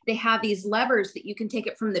seating, they have these levers that you can take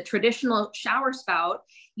it from the traditional shower spout.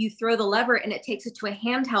 You throw the lever and it takes it to a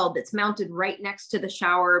handheld that's mounted right next to the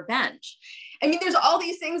shower bench. I mean, there's all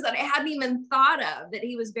these things that I hadn't even thought of that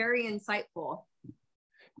he was very insightful.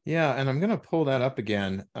 Yeah. And I'm going to pull that up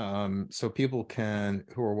again so people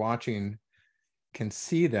who are watching can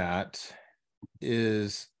see that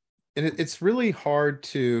it's really hard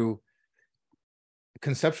to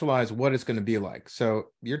conceptualize what it's going to be like. So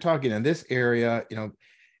you're talking in this area,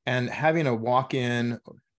 and having a walk-in.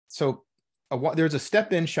 So there's a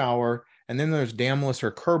step-in shower, and then there's damless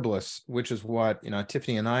or curbless, which is what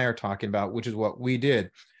Tiffany and I are talking about, which is what we did.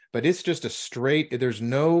 But it's just a straight. There's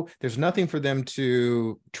nothing for them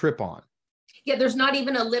to trip on. Yeah, there's not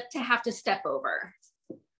even a lip to have to step over.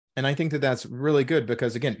 And I think that that's really good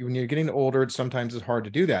because, again, when you're getting older, sometimes it's hard to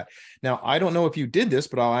do that. Now, I don't know if you did this,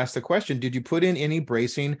 but I'll ask the question: did you put in any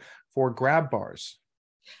bracing for grab bars?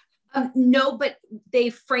 No, but they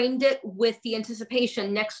framed it with the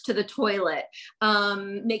anticipation next to the toilet,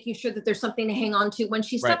 making sure that there's something to hang on to when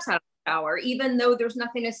she steps out of the shower. Even though there's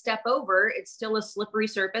nothing to step over, it's still a slippery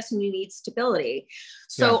surface and you need stability.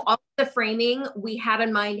 So all the framing, we had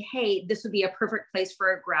in mind, hey, this would be a perfect place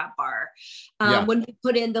for a grab bar. When we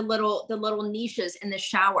put in the little niches in the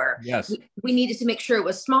shower, we needed to make sure it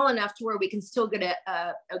was small enough to where we can still get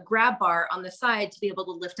a grab bar on the side to be able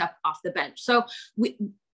to lift up off the bench. So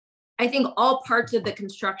I think all parts of the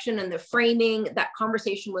construction and the framing, that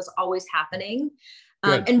conversation was always happening.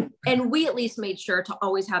 And we at least made sure to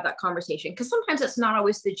always have that conversation, because sometimes it's not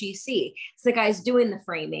always the GC. It's the guys doing the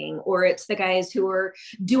framing, or it's the guys who are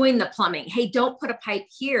doing the plumbing. Hey, don't put a pipe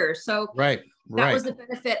here. So that was the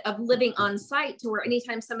benefit of living on site, to where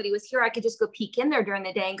anytime somebody was here, I could just go peek in there during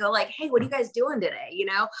the day and go like, hey, what are you guys doing today?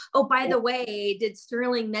 Oh, by the way, did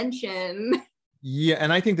Sterling mention... Yeah,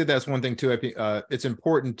 and I think that that's one thing too. It's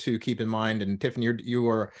important to keep in mind. And Tiffany, you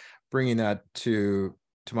are bringing that to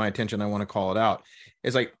my attention. I want to call it out.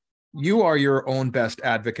 It's like you are your own best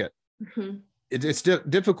advocate. Mm-hmm. It's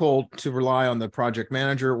difficult to rely on the project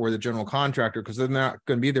manager or the general contractor because they're not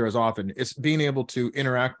going to be there as often. It's being able to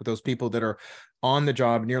interact with those people that are on the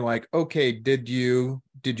job, and you're like, okay, did you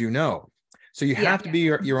know? So you have to be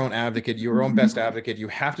your own advocate, your own best advocate. You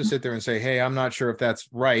have to sit there and say, hey, I'm not sure if that's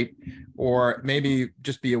right, or maybe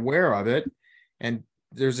just be aware of it. And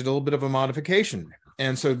there's a little bit of a modification.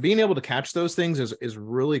 And so being able to catch those things is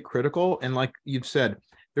really critical. And like you've said,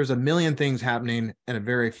 there's a million things happening in a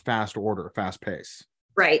very fast pace.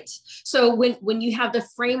 Right. So when you have the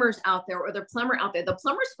framers out there or the plumber out there, the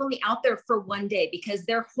plumber's only out there for one day because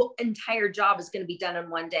their whole entire job is going to be done in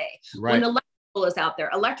one day. Right. When is out there.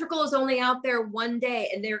 Electrical is only out there one day,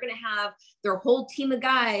 and they're going to have their whole team of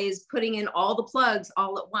guys putting in all the plugs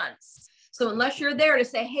all at once. So unless you're there to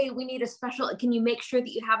say, hey, we need a special, can you make sure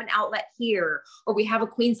that you have an outlet here, or we have a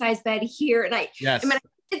queen size bed here? And I wanted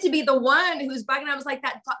to be the one who's bugging. I was like,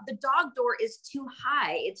 the dog door is too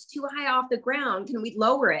high. It's too high off the ground. Can we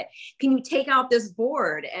lower it? Can you take out this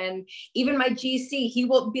board? And even my GC, he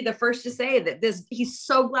will be the first to say that he's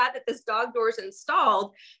so glad that this dog door is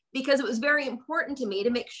installed, because it was very important to me to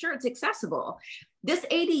make sure it's accessible. This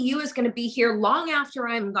ADU is going to be here long after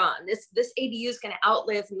I'm gone. This ADU is going to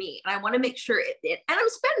outlive me. And I want to make sure and I'm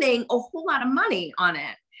spending a whole lot of money on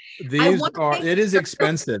it. It is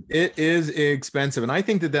expensive. It is expensive. And I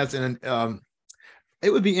think that's it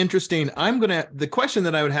would be interesting. The question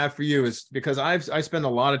that I would have for you is, because I spend a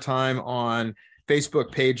lot of time on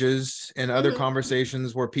Facebook pages and other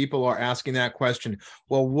conversations where people are asking that question.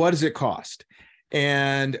 Well, what does it cost?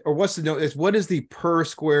 Or what is the per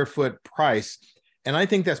square foot price? And I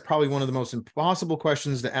think that's probably one of the most impossible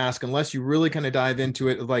questions to ask unless you really kind of dive into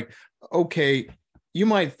it. Like, okay, you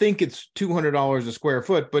might think it's $200 a square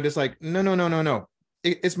foot, but it's like, no.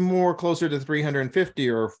 It's more closer to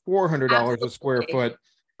 $350 or $400 a square foot.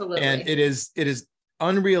 Absolutely. And it is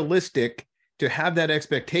unrealistic to have that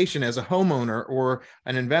expectation as a homeowner or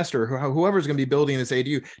an investor, whoever's going to be building this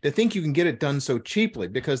ADU, to think you can get it done so cheaply.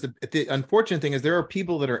 Because the unfortunate thing is there are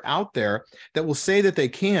people that are out there that will say that they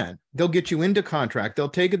can. They'll get you into contract, they'll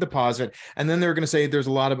take a deposit, and then they're going to say there's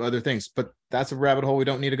a lot of other things. But that's a rabbit hole we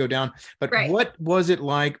don't need to go down. But What was it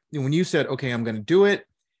like when you said, okay, I'm going to do it,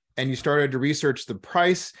 and you started to research the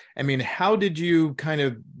price? I mean, how did you kind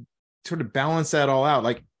of sort of balance that all out?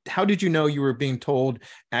 Like, how did you know you were being told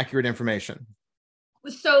accurate information?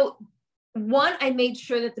 So one, I made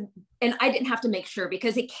sure and I didn't have to make sure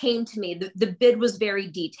because it came to me, the bid was very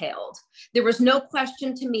detailed. There was no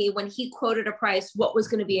question to me when he quoted a price, what was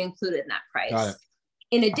going to be included in that price.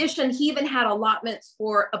 In addition, he even had allotments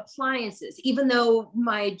for appliances. Even though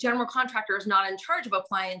my general contractor is not in charge of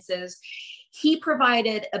appliances, he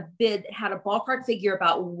provided a bid, had a ballpark figure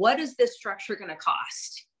about what is this structure going to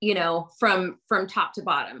cost, from top to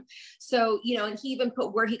bottom. So, and he even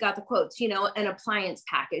put where he got the quotes, an appliance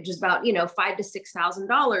package is about, $5,000 to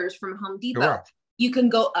 $6,000 from Home Depot. Sure. You can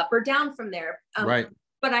go up or down from there. Right.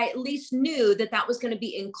 But I at least knew that was going to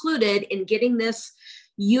be included in getting this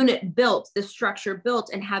unit built, this structure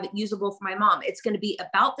built, and have it usable for my mom. It's going to be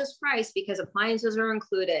about this price because appliances are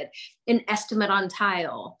included, an estimate on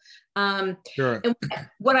tile. Sure. And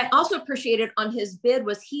what I also appreciated on his bid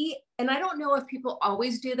was and I don't know if people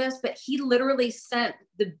always do this, but he literally sent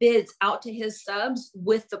the bids out to his subs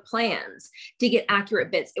with the plans to get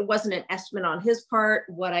accurate bids. It wasn't an estimate on his part,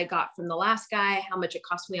 what I got from the last guy, how much it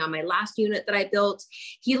cost me on my last unit that I built.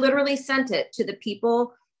 He literally sent it to the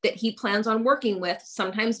people that he plans on working with,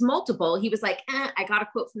 sometimes multiple. He was like, I got a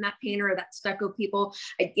quote from that painter or that stucco people.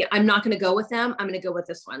 I'm not going to go with them. I'm going to go with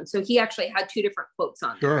this one. So he actually had 2 different quotes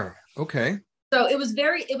on there. Sure. Okay. So it was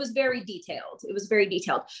very detailed. It was very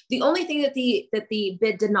detailed. The only thing that the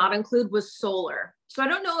bid did not include was solar. So I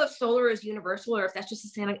don't know if solar is universal or if that's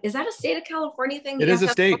just is that a state of California thing? It is a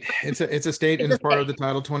state. It's a state, and it's part of the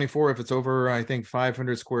Title 24. If it's over, I think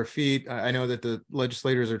 500 square feet. I know that the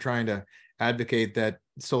legislators are trying to advocate that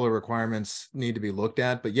solar requirements need to be looked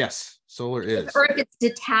at, but yes, solar is. Or if it's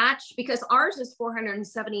detached, because ours is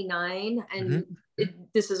 479, and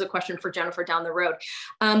this is a question for Jennifer down the road.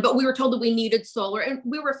 But we were told that we needed solar, and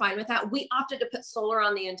we were fine with that. We opted to put solar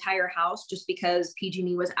on the entire house just because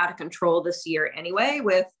PG&E was out of control this year anyway,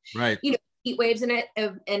 with heat waves in it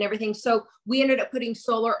and everything. So we ended up putting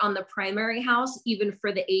solar on the primary house, even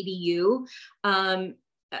for the ADU.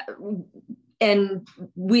 And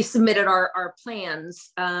we submitted our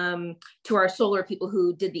plans to our solar people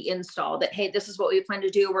who did the install that, hey, this is what we plan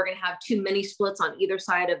to do. We're going to have 2 mini splits on either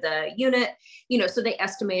side of the unit, so they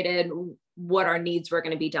estimated what our needs were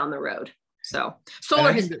going to be down the road. So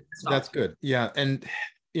solar has been installed. That's good. Yeah. And,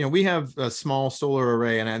 we have a small solar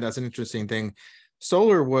array, and that's an interesting thing.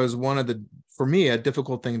 Solar was for me, a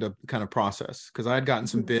difficult thing to kind of process, because I had gotten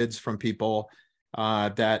some bids from people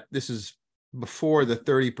that this is before the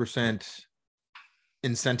 30%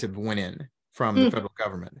 incentive went in from the federal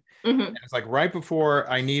government. And it's like right before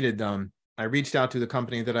I needed them, I reached out to the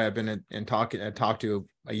company that I had been talked to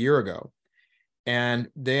a year ago, and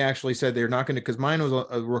they actually said they're not going to, because mine was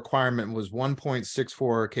a requirement was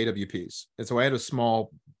 1.64 kWps, and so I had a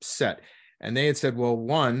small set, and they had said, well,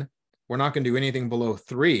 one, we're not going to do anything below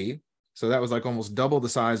 3, so that was like almost double the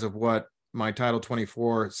size of what my Title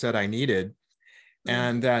 24 said I needed,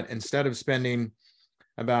 and that instead of spending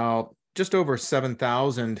about just over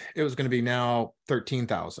 $7,000, it was going to be now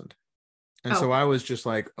 $13,000. And so I was just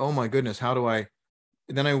like, oh my goodness, how do I,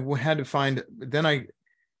 then I had to find,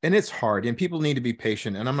 and it's hard and people need to be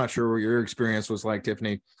patient. And I'm not sure what your experience was like,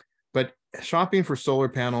 Tiffany, but shopping for solar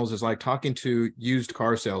panels is like talking to used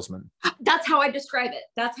car salesmen. That's how I describe it.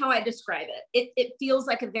 That's how I describe it. It feels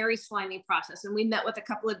like a very slimy process. And we met with a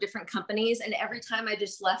couple of different companies. And every time I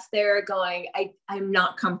just left there going, I'm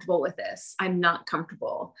not comfortable with this. I'm not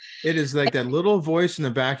comfortable. It is like that little voice in the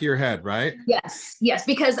back of your head, right? Yes. Yes.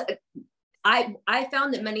 Because I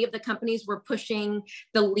found that many of the companies were pushing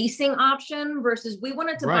the leasing option versus we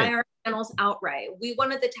wanted to buy our panels outright. We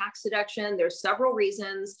wanted the tax deduction. There's several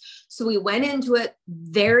reasons. So we went into it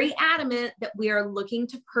very adamant that we are looking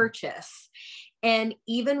to purchase. And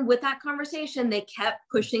even with that conversation, they kept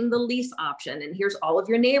pushing the lease option. And here's all of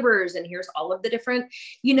your neighbors. And here's all of the different,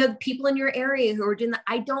 people in your area who are doing that.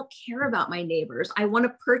 I don't care about my neighbors. I want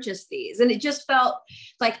to purchase these. And it just felt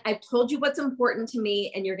like I've told you what's important to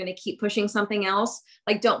me and you're going to keep pushing something else.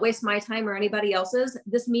 Like, don't waste my time or anybody else's.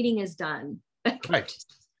 This meeting is done. Right.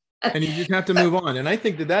 And you just have to move on. And I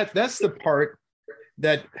think that's the part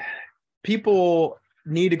that people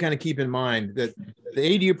need to kind of keep in mind, that the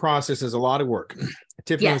ADU process is a lot of work.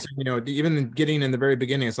 Tiffany was, even getting in the very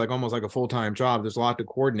beginning, it's like almost like a full-time job. There's a lot to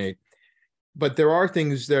coordinate, but there are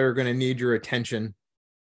things that are going to need your attention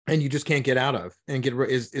and you just can't get out of, and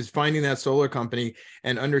is finding that solar company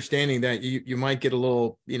and understanding that you might get a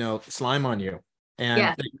little, slime on you.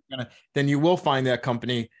 And then you will find that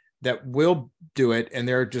company that will do it. And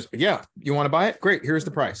they're just, you want to buy it? Great. Here's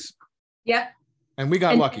the price. Yep. And we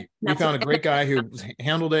got lucky. We found a great guy who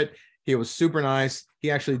handled it. He was super nice.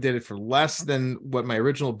 He actually did it for less than what my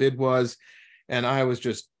original bid was. And I was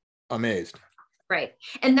just amazed. Right.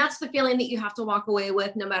 And that's the feeling that you have to walk away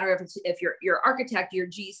with, no matter if you're your architect, your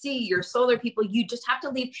GC, your solar people, you just have to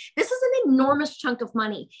leave. This is an enormous chunk of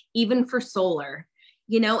money, even for solar.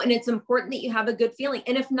 And it's important that you have a good feeling.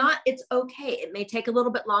 And if not, it's okay. It may take a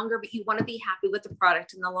little bit longer, but you want to be happy with the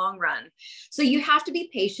product in the long run. So you have to be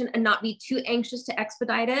patient and not be too anxious to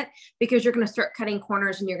expedite it, because you're going to start cutting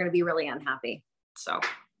corners and you're going to be really unhappy. So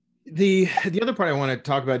the other part I want to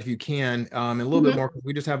talk about, if you can, a little bit more, because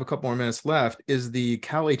we just have a couple more minutes left, is the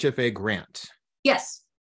Cal HFA grant. Yes.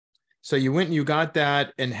 So you went and you got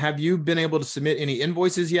that. And have you been able to submit any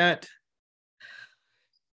invoices yet?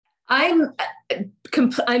 I'm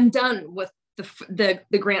done with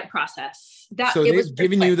the grant process. So they've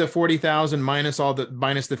given you the 40,000 minus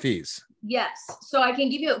the fees. Yes. So I can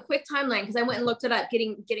give you a quick timeline, because I went and looked it up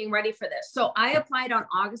getting ready for this. So I applied on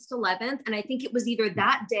August 11th, and I think it was either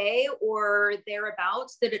that day or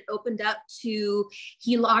thereabouts that it opened up to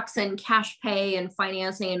HELOCs and cash pay and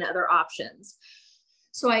financing and other options.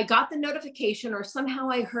 So I got the notification, or somehow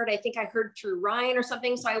I think I heard through Ryan or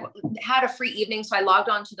something. So I had a free evening. So I logged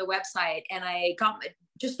on to the website and I got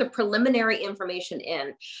just the preliminary information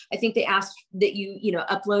in. I think they asked that you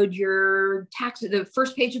upload your the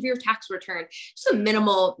first page of your tax return, just a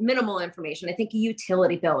minimal information. I think a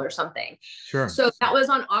utility bill or something. Sure. So that was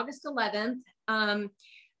on August 11th.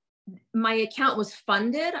 My account was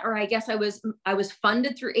funded, or I guess I was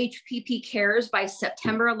funded through HPP Cares by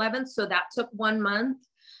September 11th. So that took 1 month.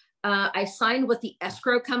 I signed with the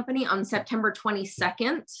escrow company on September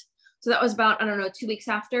 22nd. So that was about, 2 weeks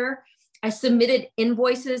after. I submitted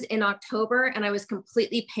invoices in October, and I was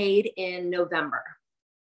completely paid in November.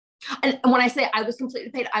 And when I say I was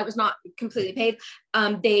completely paid, I was not completely paid.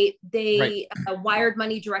 They wired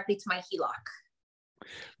money directly to my HELOC.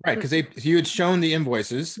 Right, because you had shown the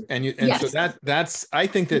invoices, and yes. So that's I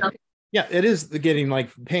think that it is getting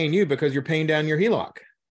paying you because you're paying down your HELOC.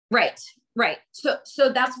 Right.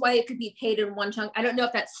 So that's why it could be paid in one chunk. I don't know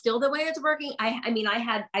if that's still the way it's working.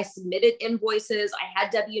 I submitted invoices, I had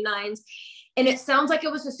W-9s, and it sounds like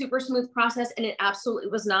it was a super smooth process, and it absolutely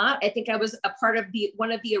was not. I think I was a part of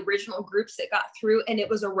one of the original groups that got through, and it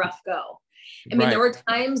was a rough go. There were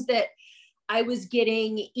times that I was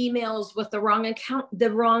getting emails with the wrong account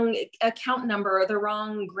number, or the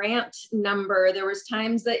wrong grant number. There was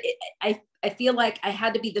times that I feel like I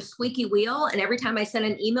had to be the squeaky wheel. And every time I sent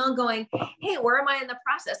an email going, hey, where am I in the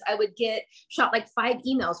process? I would get shot 5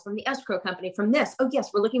 emails from the escrow company from this. Oh yes,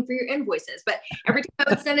 we're looking for your invoices. But every time I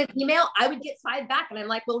would send an email, I would get 5 back. And I'm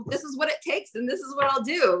like, well, this is what it takes. And this is what I'll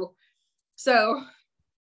do. So.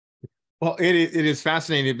 Well, it is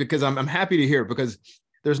fascinating, because I'm happy to hear, because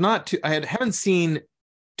there's not I haven't seen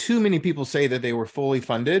too many people say that they were fully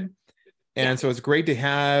funded. And so it's great to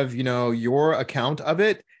have, your account of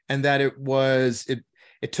it, and that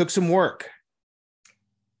it took some work,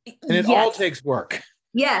 and it all takes work.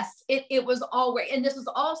 Yes, it was all right. And this was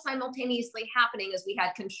all simultaneously happening as we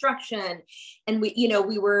had construction, and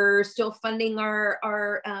we were still funding our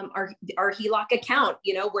HELOC account,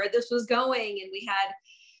 where this was going. And we had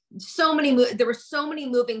there were so many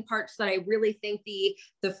moving parts that I really think the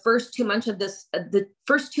first 2 months of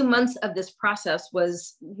this process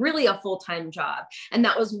was really a full-time job. And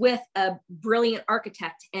that was with a brilliant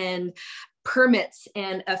architect and permits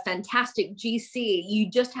and a fantastic GC. You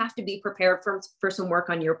just have to be prepared for some work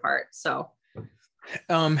on your part. So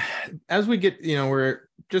as we get, we're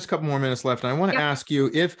just a couple more minutes left, and I want to ask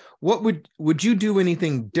you, what would you do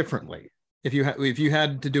anything differently if you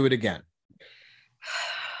had to do it again?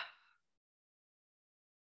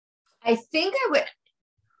 I think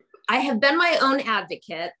I have been my own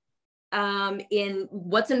advocate in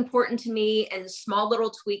what's important to me, and small little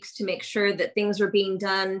tweaks to make sure that things are being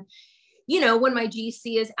done, when my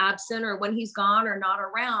GC is absent or when he's gone or not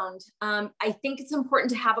around. I think it's important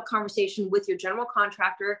to have a conversation with your general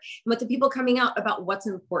contractor and with the people coming out about what's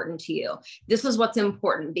important to you. This is what's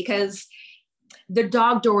important, because the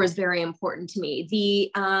dog door is very important to me.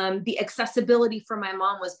 The accessibility for my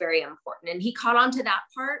mom was very important, and he caught on to that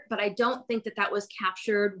part, but I don't think that was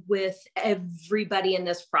captured with everybody in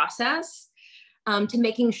this process. To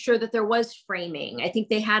making sure that there was framing. I think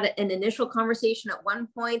they had an initial conversation at one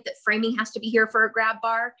point that framing has to be here for a grab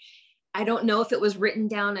bar. I don't know if it was written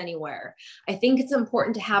down anywhere. I think it's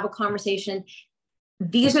important to have a conversation.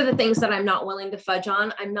 These are the things that I'm not willing to fudge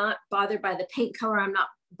on. I'm not bothered by the paint color. I'm not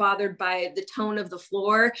bothered by the tone of the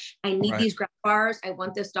floor. I need these grab bars. I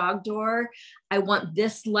want this dog door. I want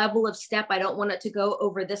this level of step. I don't want it to go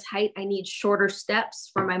over this height. I need shorter steps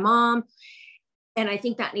for my mom. And I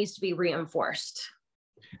think that needs to be reinforced.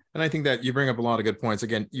 And I think that you bring up a lot of good points.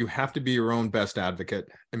 Again, you have to be your own best advocate.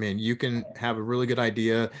 I mean, you can have a really good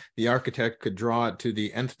idea. The architect could draw it to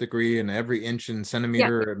the nth degree, and every inch and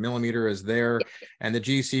centimeter, millimeter is there. And the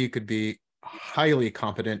GC could be highly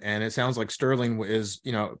competent. And it sounds like Sterling is,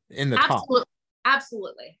 in the top.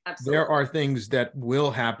 Absolutely. There are things that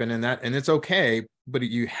will happen, and it's okay, but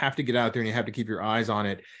you have to get out there and you have to keep your eyes on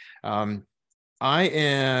it. I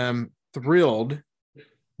am thrilled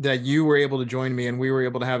that you were able to join me and we were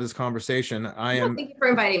able to have this conversation. Thank you for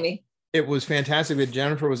inviting me. It was fantastic that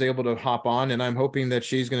Jennifer was able to hop on, and I'm hoping that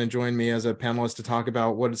she's going to join me as a panelist to talk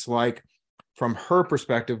about what it's like from her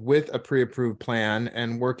perspective with a pre-approved plan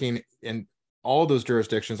and working in all those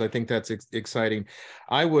jurisdictions. I think that's exciting.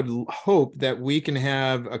 I would hope that we can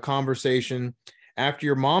have a conversation after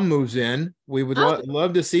your mom moves in. We would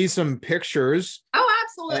love to see some pictures. Oh,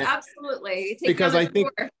 absolutely. Absolutely. Because I think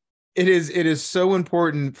it is so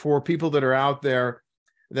important for people that are out there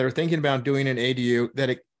that are thinking about doing an ADU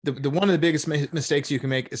that the one of the biggest mistakes you can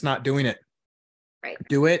make is not doing it. Right.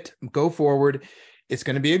 Do it, go forward. It's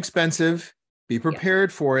going to be expensive. Be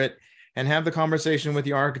prepared for it, and have the conversation with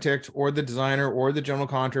the architect or the designer or the general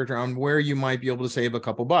contractor on where you might be able to save a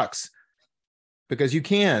couple bucks. Because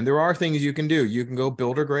there are things you can do. You can go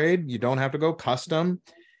builder grade. You don't have to go custom.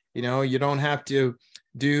 You don't have to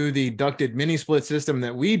do the ducted mini split system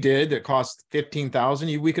that we did that cost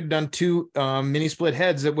 $15,000. We could have done 2 mini split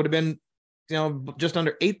heads that would have been, just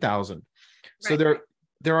under $8,000. So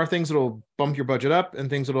there are things that'll bump your budget up and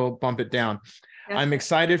things that'll bump it down. Yes. I'm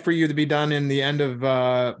excited for you to be done in the end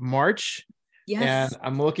of March. Yes. And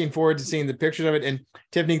I'm looking forward to seeing the pictures of it. And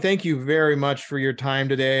Tiffany, thank you very much for your time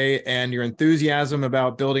today and your enthusiasm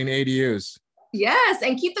about building ADUs. Yes.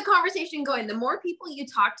 And keep the conversation going. The more people you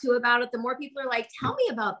talk to about it, the more people are like, tell me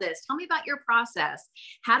about this. Tell me about your process.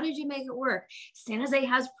 How did you make it work? San Jose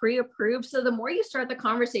has pre-approved. So the more you start the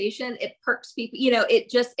conversation, it perks people,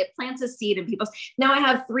 it plants a seed in people's. Now I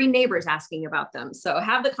have 3 neighbors asking about them. So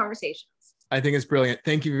have the conversations. I think it's brilliant.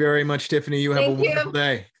 Thank you very much, Tiffany. You have a wonderful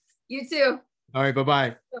day. You too. All right.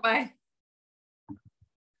 Bye-bye. Bye-bye.